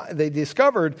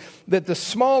discovered that the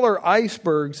smaller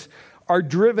icebergs are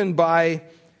driven by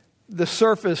the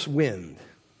surface wind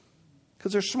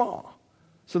because they're small.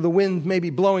 So the wind may be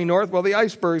blowing north. Well, the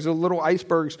little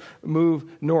icebergs move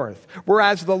north.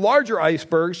 Whereas the larger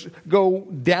icebergs go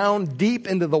down deep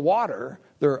into the water.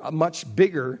 They're much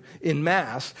bigger in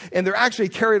mass. And they're actually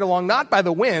carried along not by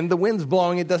the wind. The wind's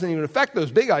blowing. It doesn't even affect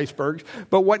those big icebergs.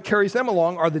 But what carries them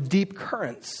along are the deep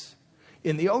currents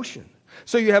in the ocean.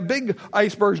 So you have big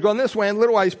icebergs going this way and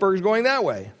little icebergs going that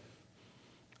way.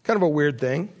 Kind of a weird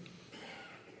thing.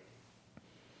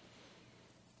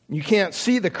 You can't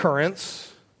see the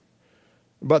currents,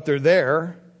 but they're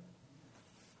there.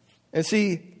 And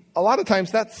see, a lot of times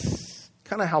that's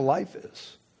kind of how life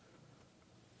is.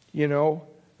 You know,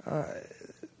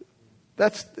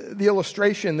 that's the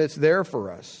illustration that's there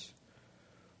for us.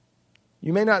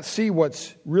 You may not see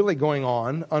what's really going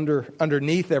on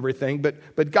underneath everything,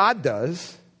 but God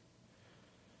does.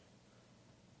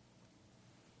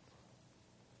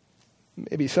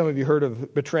 Maybe some of you heard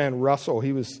of Bertrand Russell.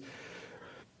 He was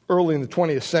early in the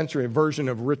 20th century a version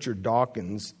of Richard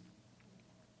Dawkins.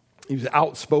 He was an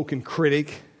outspoken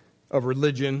critic of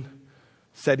religion,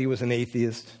 said he was an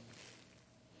atheist.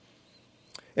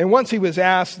 And once he was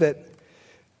asked that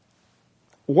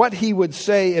what he would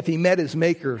say if he met his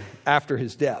maker after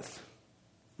his death,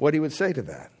 what he would say to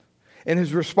that. And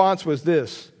his response was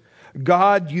this: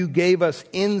 God, you gave us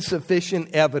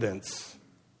insufficient evidence.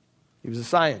 He was a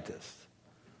scientist.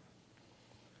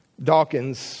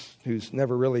 Dawkins, who's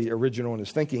never really original in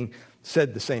his thinking,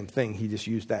 said the same thing. He just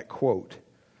used that quote.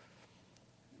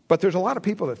 But there's a lot of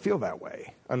people that feel that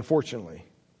way, unfortunately.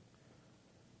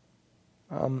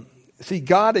 See,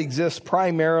 God exists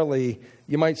primarily,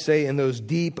 you might say, in those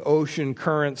deep ocean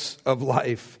currents of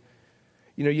life.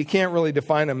 You know, you can't really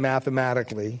define him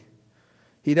mathematically.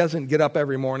 He doesn't get up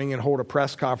every morning and hold a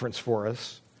press conference for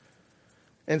us.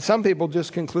 And some people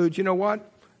just conclude, you know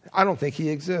what? I don't think he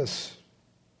exists.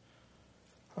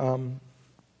 But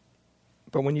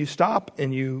when you stop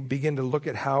and you begin to look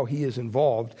at how he is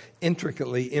involved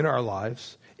intricately in our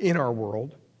lives, in our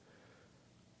world,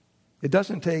 it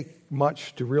doesn't take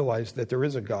much to realize that there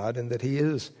is a God and that he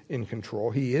is in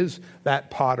control. He is that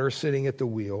potter sitting at the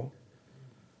wheel.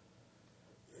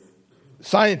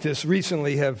 Scientists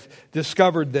recently have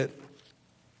discovered that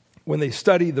when they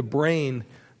study the brain,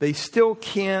 they still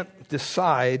can't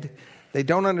decide. They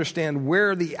don't understand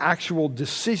where the actual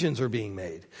decisions are being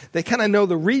made. They kind of know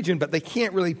the region, but they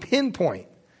can't really pinpoint.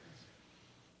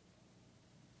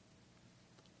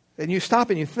 And you stop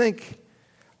and you think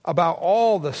about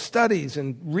all the studies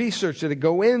and research that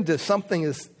go into something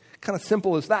as kind of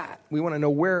simple as that. We want to know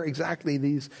where exactly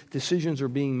these decisions are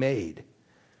being made.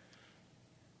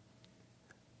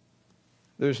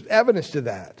 There's evidence to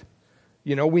that.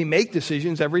 You know, we make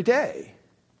decisions every day.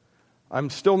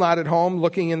 I'm still not at home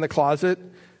looking in the closet,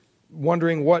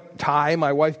 wondering what tie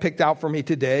my wife picked out for me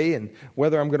today and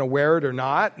whether I'm going to wear it or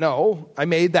not. No, I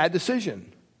made that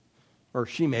decision. Or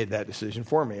she made that decision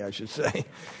for me, I should say.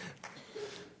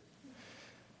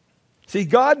 See,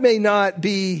 God may not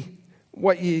be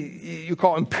what you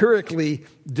call empirically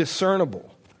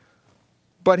discernible,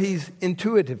 but he's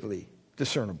intuitively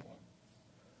discernible.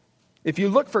 If you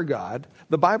look for God,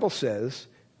 the Bible says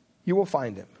you will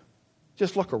find him.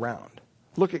 Just look around.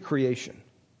 Look at creation.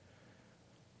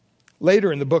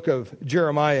 Later in the book of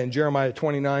Jeremiah, in Jeremiah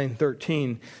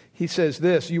 29:13, he says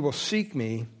this: you will seek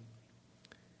me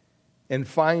and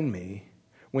find me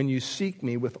when you seek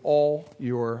me with all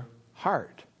your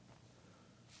heart.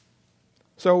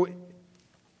 So,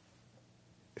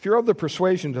 if you're of the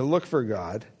persuasion to look for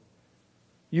God,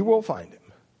 you will find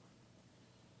him.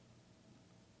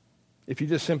 If you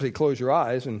just simply close your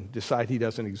eyes and decide he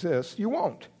doesn't exist, you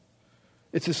won't.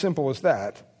 It's as simple as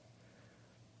that.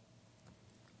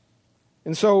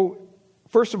 And so,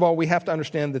 first of all, we have to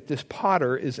understand that this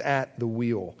potter is at the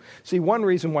wheel. See, one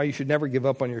reason why you should never give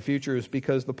up on your future is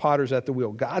because the potter's at the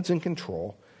wheel. God's in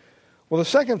control. Well, the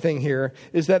second thing here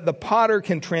is that the potter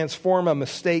can transform a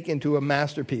mistake into a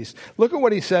masterpiece. Look at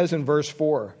what he says in verse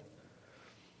 4.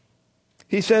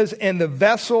 He says, and the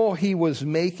vessel he was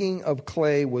making of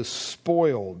clay was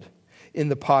spoiled in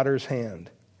the potter's hand,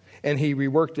 and he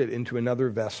reworked it into another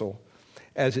vessel,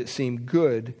 as it seemed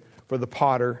good for the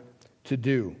potter to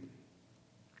do.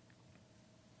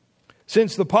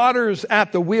 Since the potter's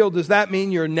at the wheel, does that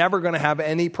mean you're never going to have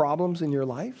any problems in your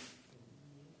life?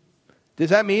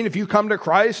 Does that mean if you come to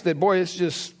Christ that, boy, it's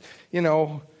just,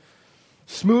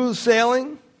 smooth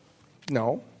sailing?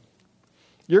 No.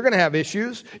 You're going to have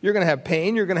issues. You're going to have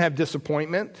pain. You're going to have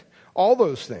disappointment. All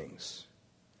those things.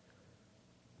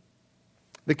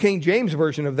 The King James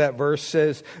Version of that verse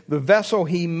says, the vessel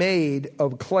he made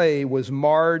of clay was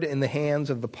marred in the hands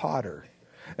of the potter.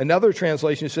 Another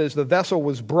translation says the vessel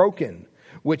was broken,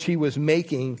 which he was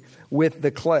making with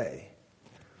the clay.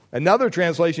 Another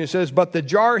translation says, but the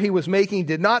jar he was making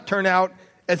did not turn out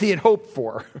as he had hoped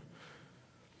for.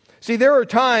 See, there are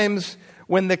times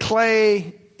when the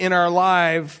clay in our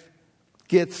life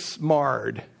gets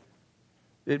marred.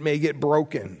 It may get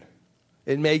broken.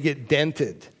 It may get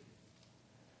dented.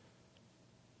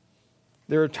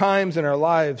 There are times in our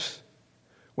lives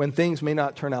when things may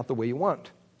not turn out the way you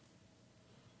want.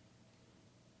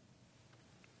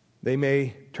 They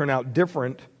may turn out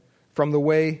different from the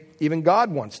way even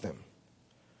God wants them.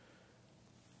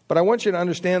 But I want you to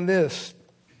understand this.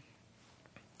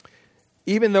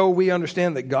 Even though we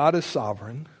understand that God is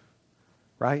sovereign,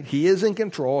 right? He is in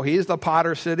control. He is the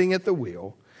potter sitting at the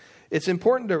wheel. It's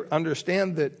important to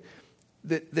understand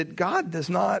that God does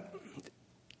not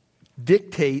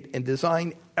dictate and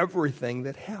design everything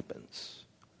that happens.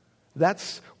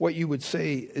 That's what you would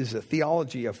say is a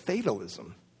theology of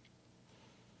fatalism.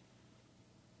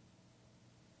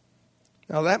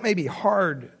 Now, that may be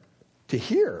hard to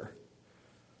hear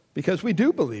because we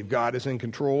do believe God is in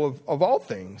control of all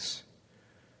things.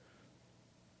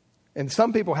 And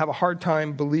some people have a hard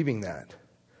time believing that.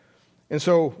 And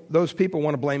so those people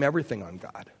want to blame everything on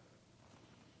God.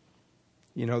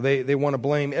 They want to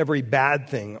blame every bad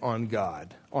thing on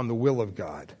God, on the will of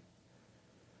God.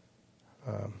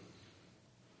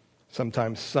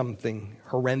 Sometimes something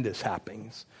horrendous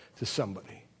happens to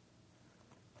somebody.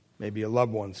 Maybe a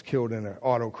loved one's killed in an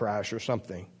auto crash or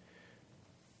something.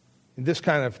 And this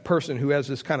kind of person who has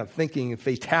this kind of thinking and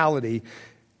fatality,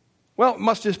 well, it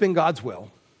must have just been God's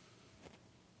will.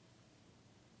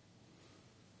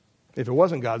 If it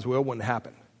wasn't God's will, it wouldn't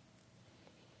happen.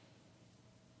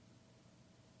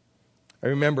 I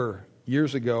remember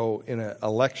years ago in an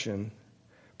election,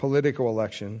 political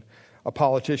election, a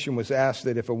politician was asked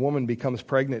that if a woman becomes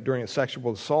pregnant during a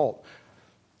sexual assault,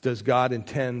 does God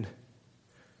intend,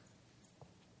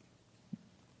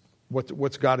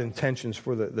 what's God's intentions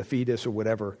for the fetus or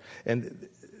whatever? And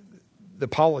the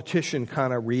politician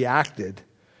kind of reacted.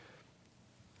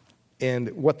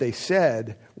 And what they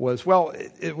said was, well,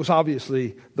 it was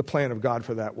obviously the plan of God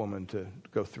for that woman to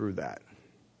go through that.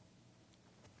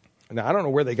 Now, I don't know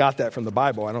where they got that from the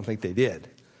Bible. I don't think they did.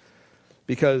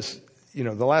 Because, the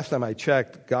last time I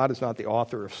checked, God is not the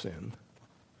author of sin.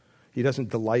 He doesn't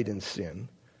delight in sin.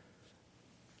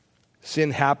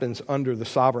 Sin happens under the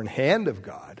sovereign hand of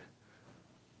God.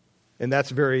 And that's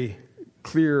very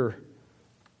clear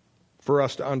for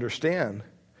us to understand.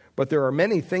 But there are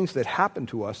many things that happen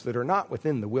to us that are not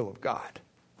within the will of God.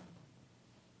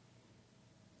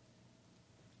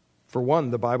 For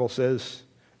one, the Bible says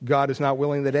God is not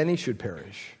willing that any should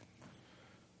perish,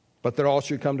 but that all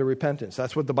should come to repentance.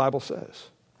 That's what the Bible says.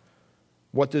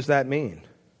 What does that mean?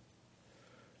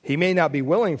 He may not be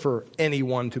willing for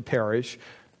anyone to perish,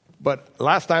 but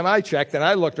last time I checked and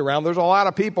I looked around, there's a lot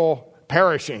of people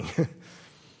perishing.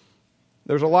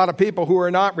 There's a lot of people who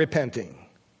are not repenting.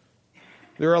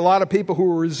 There are a lot of people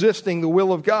who are resisting the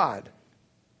will of God.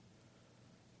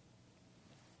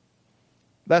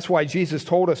 That's why Jesus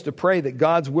told us to pray that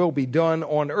God's will be done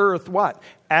on earth, what?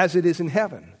 As it is in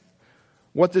heaven.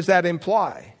 What does that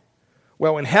imply?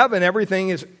 Well, in heaven, everything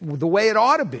is the way it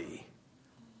ought to be.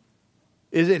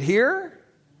 Is it here?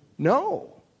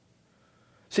 No.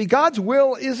 See, God's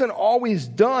will isn't always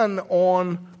done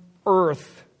on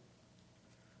earth.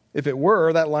 If it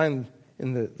were, that line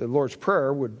in the Lord's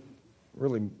Prayer wouldn't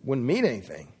mean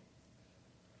anything.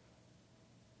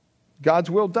 God's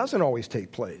will doesn't always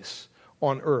take place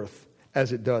on earth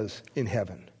as it does in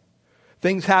heaven.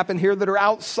 Things happen here that are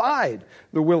outside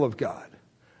the will of God.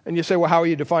 And you say, well, how are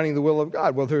you defining the will of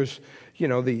God? Well, there's,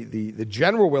 the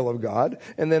general will of God,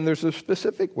 and then there's the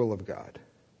specific will of God.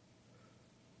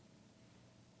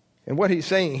 And what he's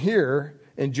saying here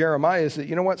in Jeremiah is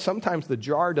that, sometimes the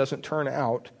jar doesn't turn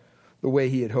out the way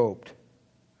he had hoped.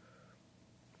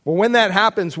 Well, when that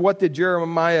happens, what did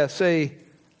Jeremiah say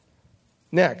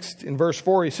next? In verse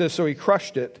 4, he says, so he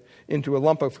crushed it into a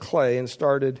lump of clay and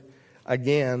started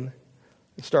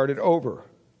over.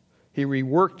 He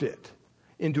reworked it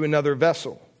into another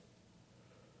vessel.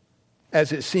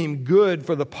 as it seemed good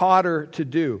for the potter to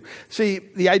do. See,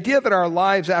 the idea that our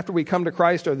lives after we come to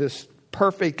Christ are this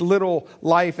perfect little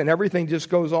life and everything just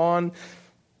goes on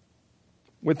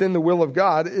within the will of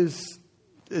God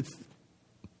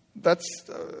that's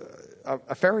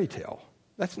a fairy tale.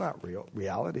 That's not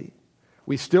reality.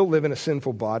 We still live in a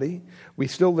sinful body. We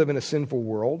still live in a sinful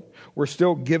world. We're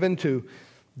still given to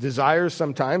desires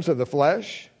sometimes of the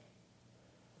flesh.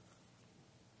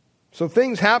 So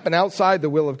things happen outside the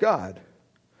will of God.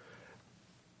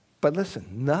 But listen,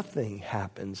 nothing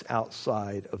happens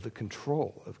outside of the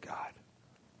control of God.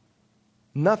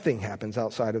 Nothing happens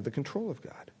outside of the control of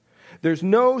God. There's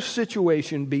no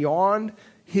situation beyond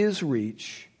His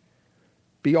reach,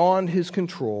 beyond His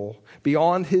control,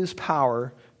 beyond His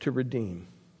power to redeem.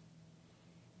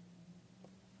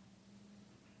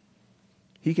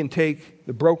 He can take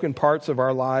the broken parts of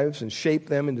our lives and shape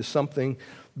them into something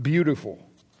beautiful.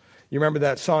 You remember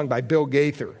that song by Bill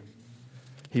Gaither?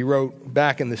 He wrote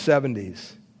back in the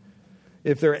 70s.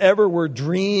 If there ever were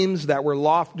dreams that were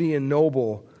lofty and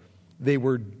noble, they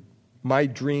were my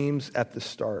dreams at the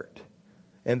start.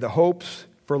 And the hopes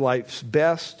for life's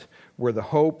best were the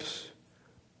hopes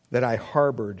that I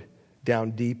harbored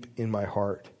down deep in my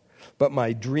heart. But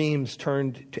my dreams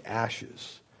turned to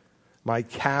ashes. My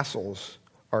castles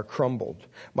are crumbled.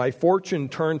 My fortune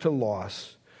turned to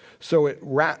loss. So it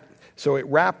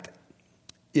wrapped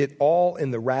it all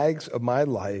in the rags of my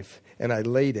life, and I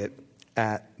laid it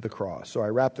at the cross. So I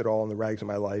wrapped it all in the rags of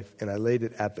my life, and I laid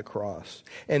it at the cross.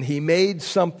 And He made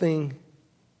something,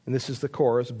 and this is the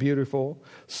chorus, beautiful,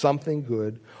 something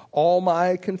good. All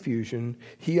my confusion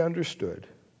He understood.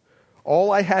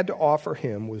 All I had to offer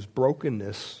Him was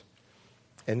brokenness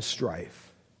and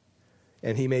strife.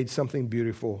 And He made something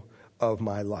beautiful of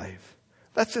my life.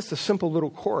 That's just a simple little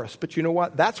chorus, but you know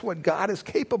what? That's what God is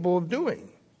capable of doing.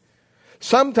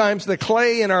 Sometimes the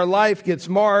clay in our life gets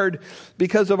marred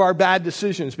because of our bad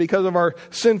decisions, because of our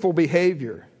sinful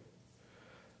behavior.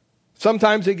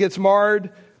 Sometimes it gets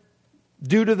marred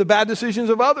due to the bad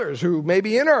decisions of others who may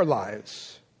be in our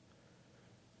lives.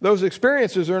 Those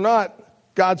experiences are not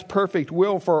God's perfect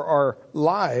will for our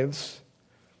lives,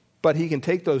 but He can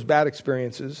take those bad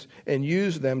experiences and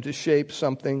use them to shape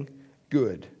something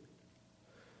good.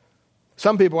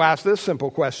 Some people ask this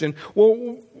simple question,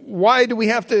 well, why do we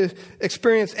have to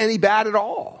experience any bad at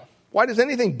all? Why does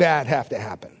anything bad have to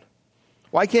happen?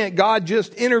 Why can't God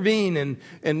just intervene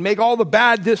and make all the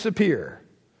bad disappear?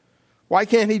 Why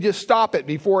can't He just stop it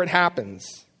before it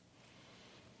happens?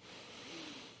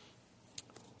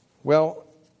 Well,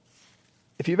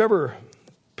 if you've ever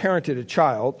parented a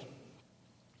child,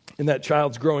 and that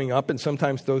child's growing up, and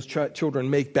sometimes those children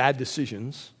make bad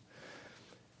decisions,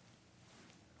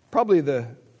 probably the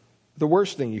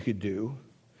worst thing you could do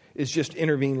is just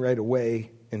intervene right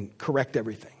away and correct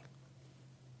everything.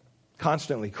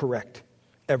 Constantly correct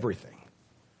everything.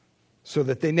 So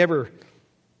that they never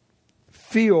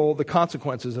feel the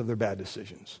consequences of their bad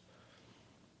decisions.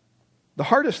 The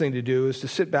hardest thing to do is to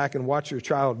sit back and watch your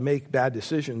child make bad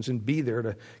decisions and be there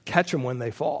to catch them when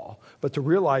they fall. But to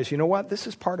realize, you know what? This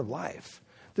is part of life.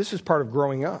 This is part of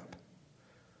growing up.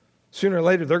 Sooner or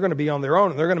later, they're going to be on their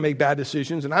own and they're going to make bad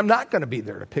decisions, and I'm not going to be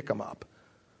there to pick them up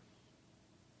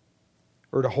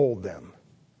or to hold them.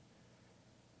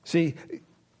 See,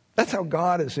 that's how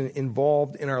God is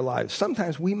involved in our lives.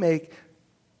 Sometimes we make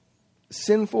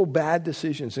sinful, bad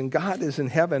decisions, and God is in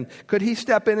heaven. Could He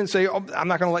step in and say, oh, I'm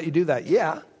not going to let you do that?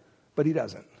 Yeah, but He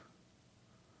doesn't.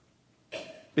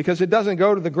 Because it doesn't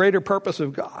go to the greater purpose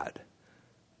of God.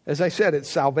 As I said, it's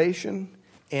salvation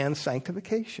and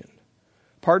sanctification.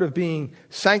 Part of being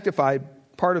sanctified,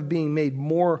 part of being made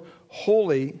more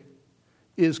holy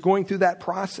is going through that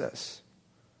process.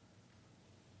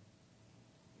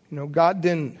 You know, God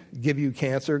didn't give you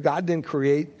cancer. God didn't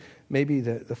create maybe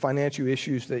the financial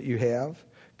issues that you have.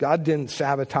 God didn't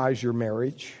sabotage your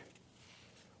marriage.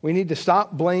 We need to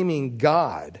stop blaming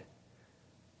God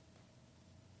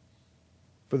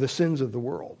for the sins of the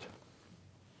world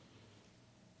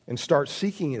and start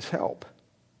seeking His help.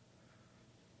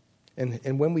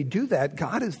 And when we do that,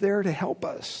 God is there to help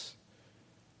us.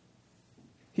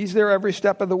 He's there every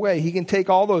step of the way. He can take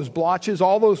all those blotches,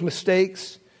 all those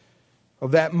mistakes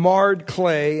of that marred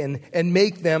clay and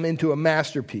make them into a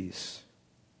masterpiece.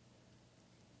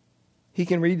 He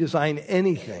can redesign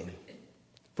anything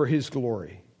for His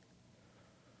glory.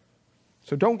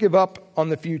 So don't give up on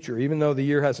the future, even though the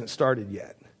year hasn't started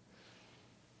yet.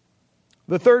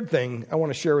 The third thing I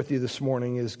want to share with you this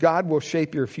morning is God will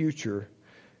shape your future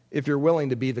if you're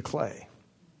willing to be the clay.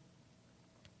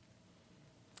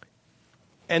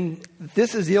 And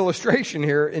this is the illustration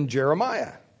here in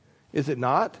Jeremiah, is it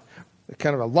not?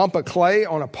 kind of a lump of clay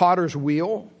on a potter's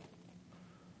wheel.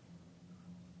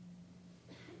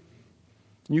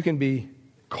 You can be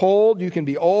cold, you can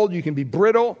be old, you can be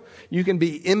brittle, you can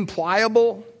be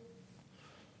impliable,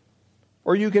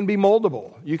 or you can be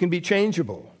moldable, you can be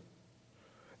changeable.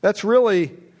 That's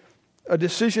really a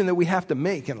decision that we have to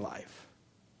make in life.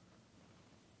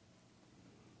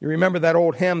 You remember that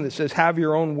old hymn that says, have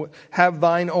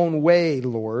thine own way,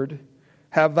 Lord.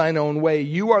 Have thine own way.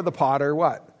 You are the potter,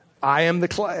 what? I am the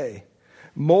clay.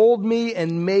 Mold me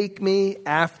and make me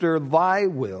after thy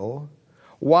will,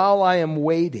 while I am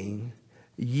waiting,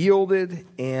 yielded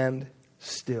and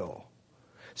still.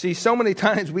 See, so many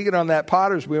times we get on that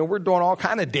potter's wheel, we're doing all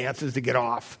kind of dances to get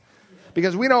off.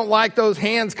 Because we don't like those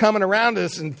hands coming around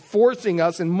us and forcing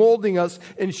us and molding us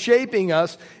and shaping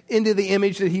us into the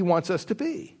image that he wants us to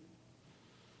be.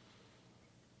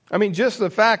 I mean, just the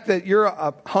fact that you're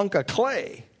a hunk of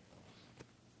clay.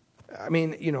 I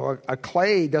mean, a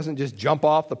clay doesn't just jump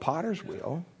off the potter's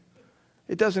wheel.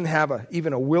 It doesn't have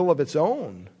even a will of its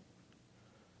own.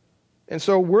 And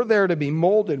so we're there to be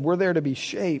molded. We're there to be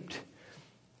shaped.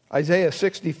 Isaiah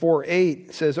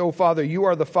 64:8 says, "O Father, you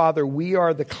are the Father, we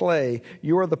are the clay,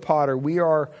 you are the potter, we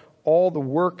are all the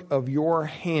work of your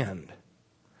hand."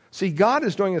 See, God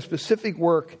is doing a specific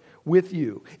work with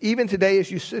you. Even today as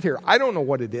you sit here, I don't know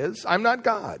what it is. I'm not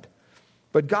God.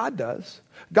 But God does.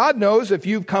 God knows if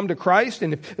you've come to Christ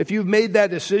and if you've made that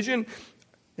decision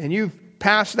and you've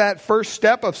passed that first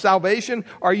step of salvation,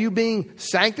 are you being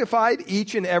sanctified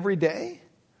each and every day?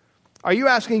 Are you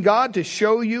asking God to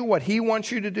show you what he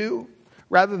wants you to do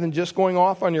rather than just going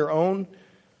off on your own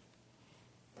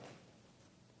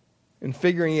and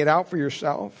figuring it out for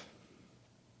yourself?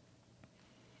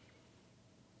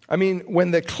 I mean, when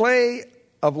the clay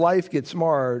of life gets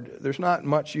marred, there's not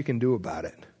much you can do about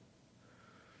it.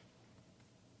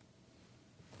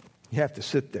 You have to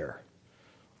sit there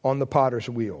on the potter's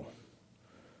wheel.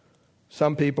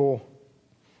 Some people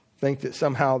think that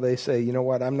somehow they say, you know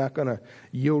what, I'm not going to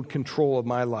yield control of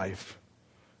my life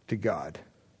to God.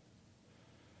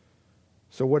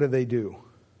 So what do?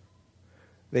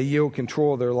 They yield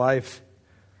control of their life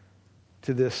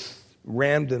to this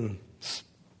random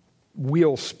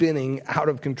wheel spinning out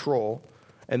of control,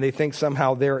 and they think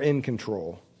somehow they're in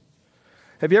control.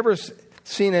 Have you ever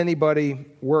seen anybody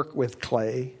work with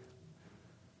clay?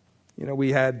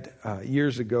 We had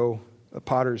years ago a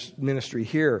potter's ministry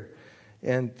here,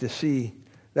 and to see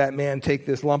that man take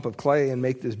this lump of clay and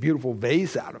make this beautiful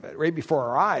vase out of it right before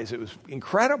our eyes, it was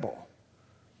incredible.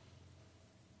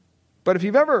 But if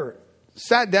you've ever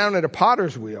sat down at a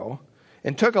potter's wheel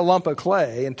and took a lump of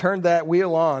clay and turned that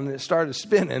wheel on and it started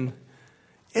spinning,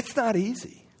 it's not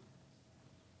easy.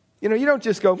 You don't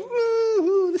just go,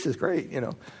 "Ooh, this is great."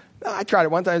 No, I tried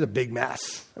it one time. It was a big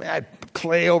mess. I had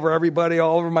clay over everybody,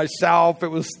 all over myself. It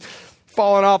was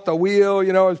falling off the wheel.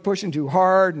 I was pushing too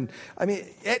hard. And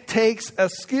it takes a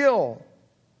skill.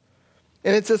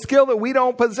 And it's a skill that we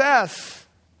don't possess.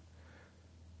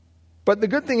 But the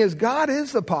good thing is God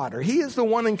is the potter. He is the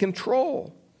one in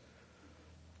control.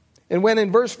 And when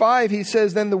in verse 5 he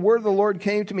says, "Then the word of the Lord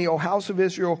came to me, O house of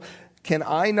Israel, can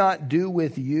I not do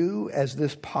with you as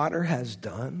this potter has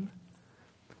done?"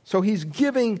 So he's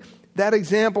giving that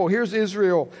example. Here's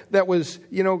Israel that was,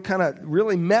 kind of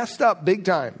really messed up big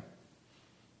time.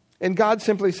 And God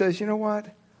simply says, you know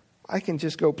what? I can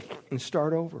just go and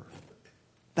start over.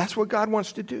 That's what God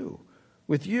wants to do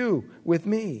with you, with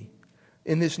me,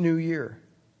 in this new year.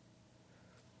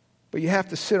 But you have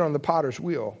to sit on the potter's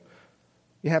wheel.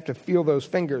 You have to feel those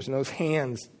fingers and those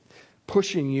hands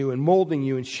pushing you and molding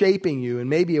you and shaping you in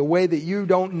maybe a way that you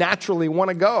don't naturally want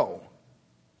to go.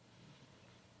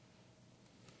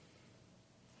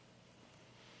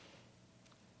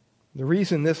 The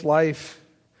reason this life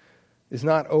is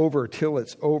not over till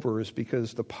it's over is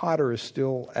because the potter is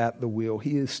still at the wheel.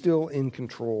 He is still in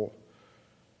control.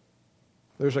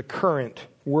 There's a current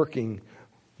working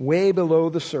way below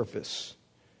the surface.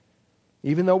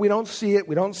 Even though we don't see it,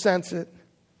 we don't sense it,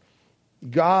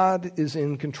 God is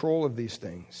in control of these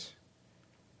things.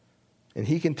 And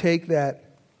he can take that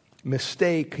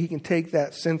mistake, he can take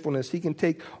that sinfulness, he can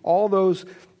take all those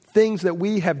things that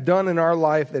we have done in our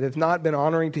life that have not been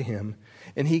honoring to him,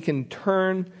 and he can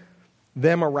turn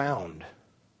them around.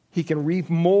 He can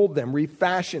remold them,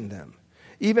 refashion them.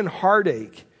 Even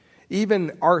heartache,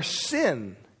 even our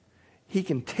sin, he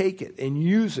can take it and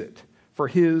use it for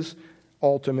his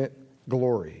ultimate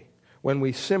glory. When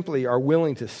we simply are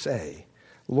willing to say,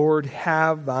 Lord,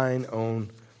 have thine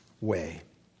own way.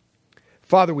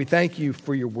 Father, we thank you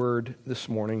for your word this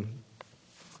morning.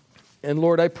 And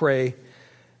Lord, I pray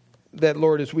that,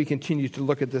 Lord, as we continue to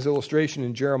look at this illustration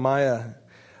in Jeremiah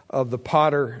of the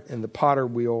potter and the potter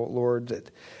wheel, Lord, that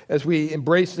as we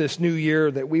embrace this new year,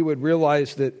 that we would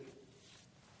realize that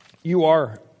you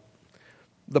are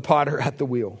the potter at the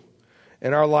wheel,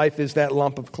 and our life is that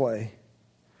lump of clay.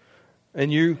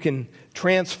 And you can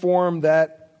transform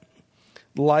that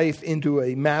life into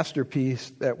a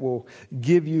masterpiece that will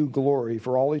give you glory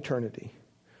for all eternity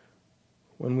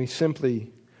when we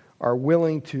simply are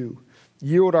willing to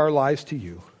yield our lives to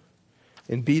you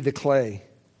and be the clay.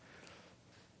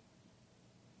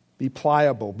 Be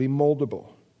pliable, be moldable,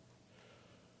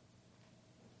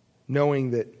 knowing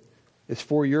that it's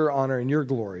for your honor and your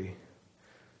glory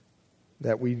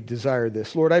that we desire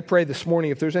this. Lord, I pray this morning,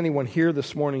 if there's anyone here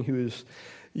this morning who is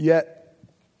yet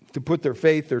to put their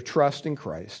faith, their trust in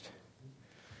Christ,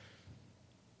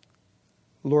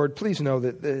 Lord, please know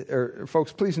that,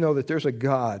 folks, please know that there's a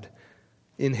God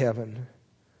in heaven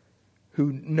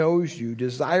who knows you,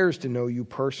 desires to know you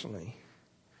personally.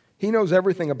 He knows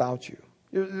everything about you.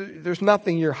 There's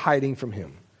nothing you're hiding from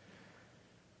him.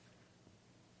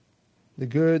 The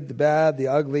good, the bad, the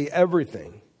ugly,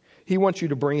 everything. He wants you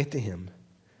to bring it to him.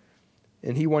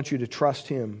 And he wants you to trust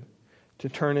him to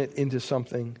turn it into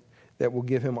something that will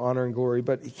give him honor and glory.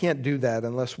 But he can't do that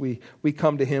unless we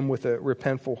come to him with a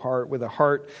repentful heart, with a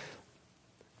heart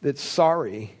that's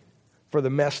sorry for the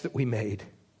mess that we made.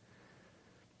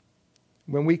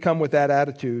 When we come with that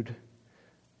attitude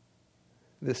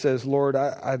that says, Lord,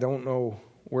 I don't know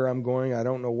where I'm going. I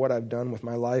don't know what I've done with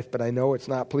my life, but I know it's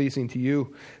not pleasing to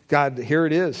you. God, here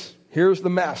it is. Here's the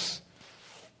mess.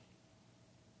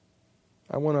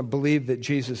 I want to believe that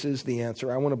Jesus is the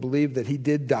answer. I want to believe that he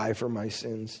did die for my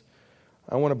sins.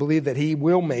 I want to believe that he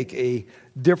will make a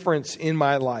difference in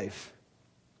my life.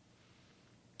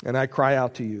 And I cry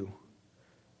out to you.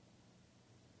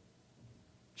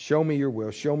 Show me your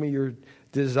will. Show me your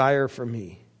desire for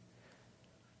me.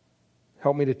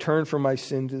 Help me to turn from my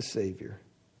sin to the Savior.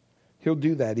 He'll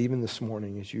do that even this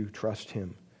morning as you trust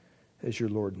him as your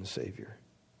Lord and Savior.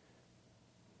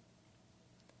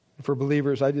 And for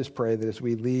believers, I just pray that as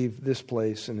we leave this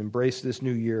place and embrace this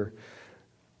new year,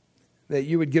 that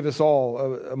you would give us all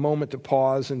a moment to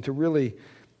pause and to really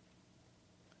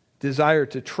desire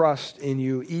to trust in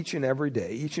you each and every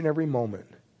day, each and every moment,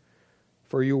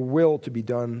 for your will to be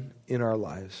done in our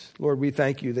lives. Lord, we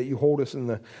thank you that you hold us in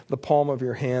the palm of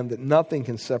your hand, that nothing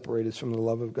can separate us from the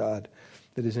love of God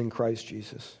that is in Christ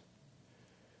Jesus.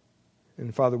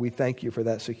 And Father, we thank you for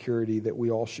that security that we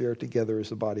all share together as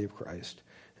the body of Christ.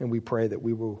 And we pray that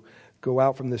we will go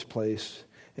out from this place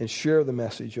and share the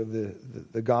message of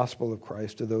the gospel of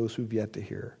Christ to those who've yet to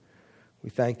hear. We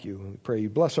thank you and we pray you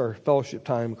bless our fellowship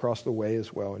time across the way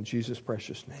as well. In Jesus'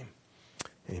 precious name,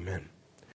 amen.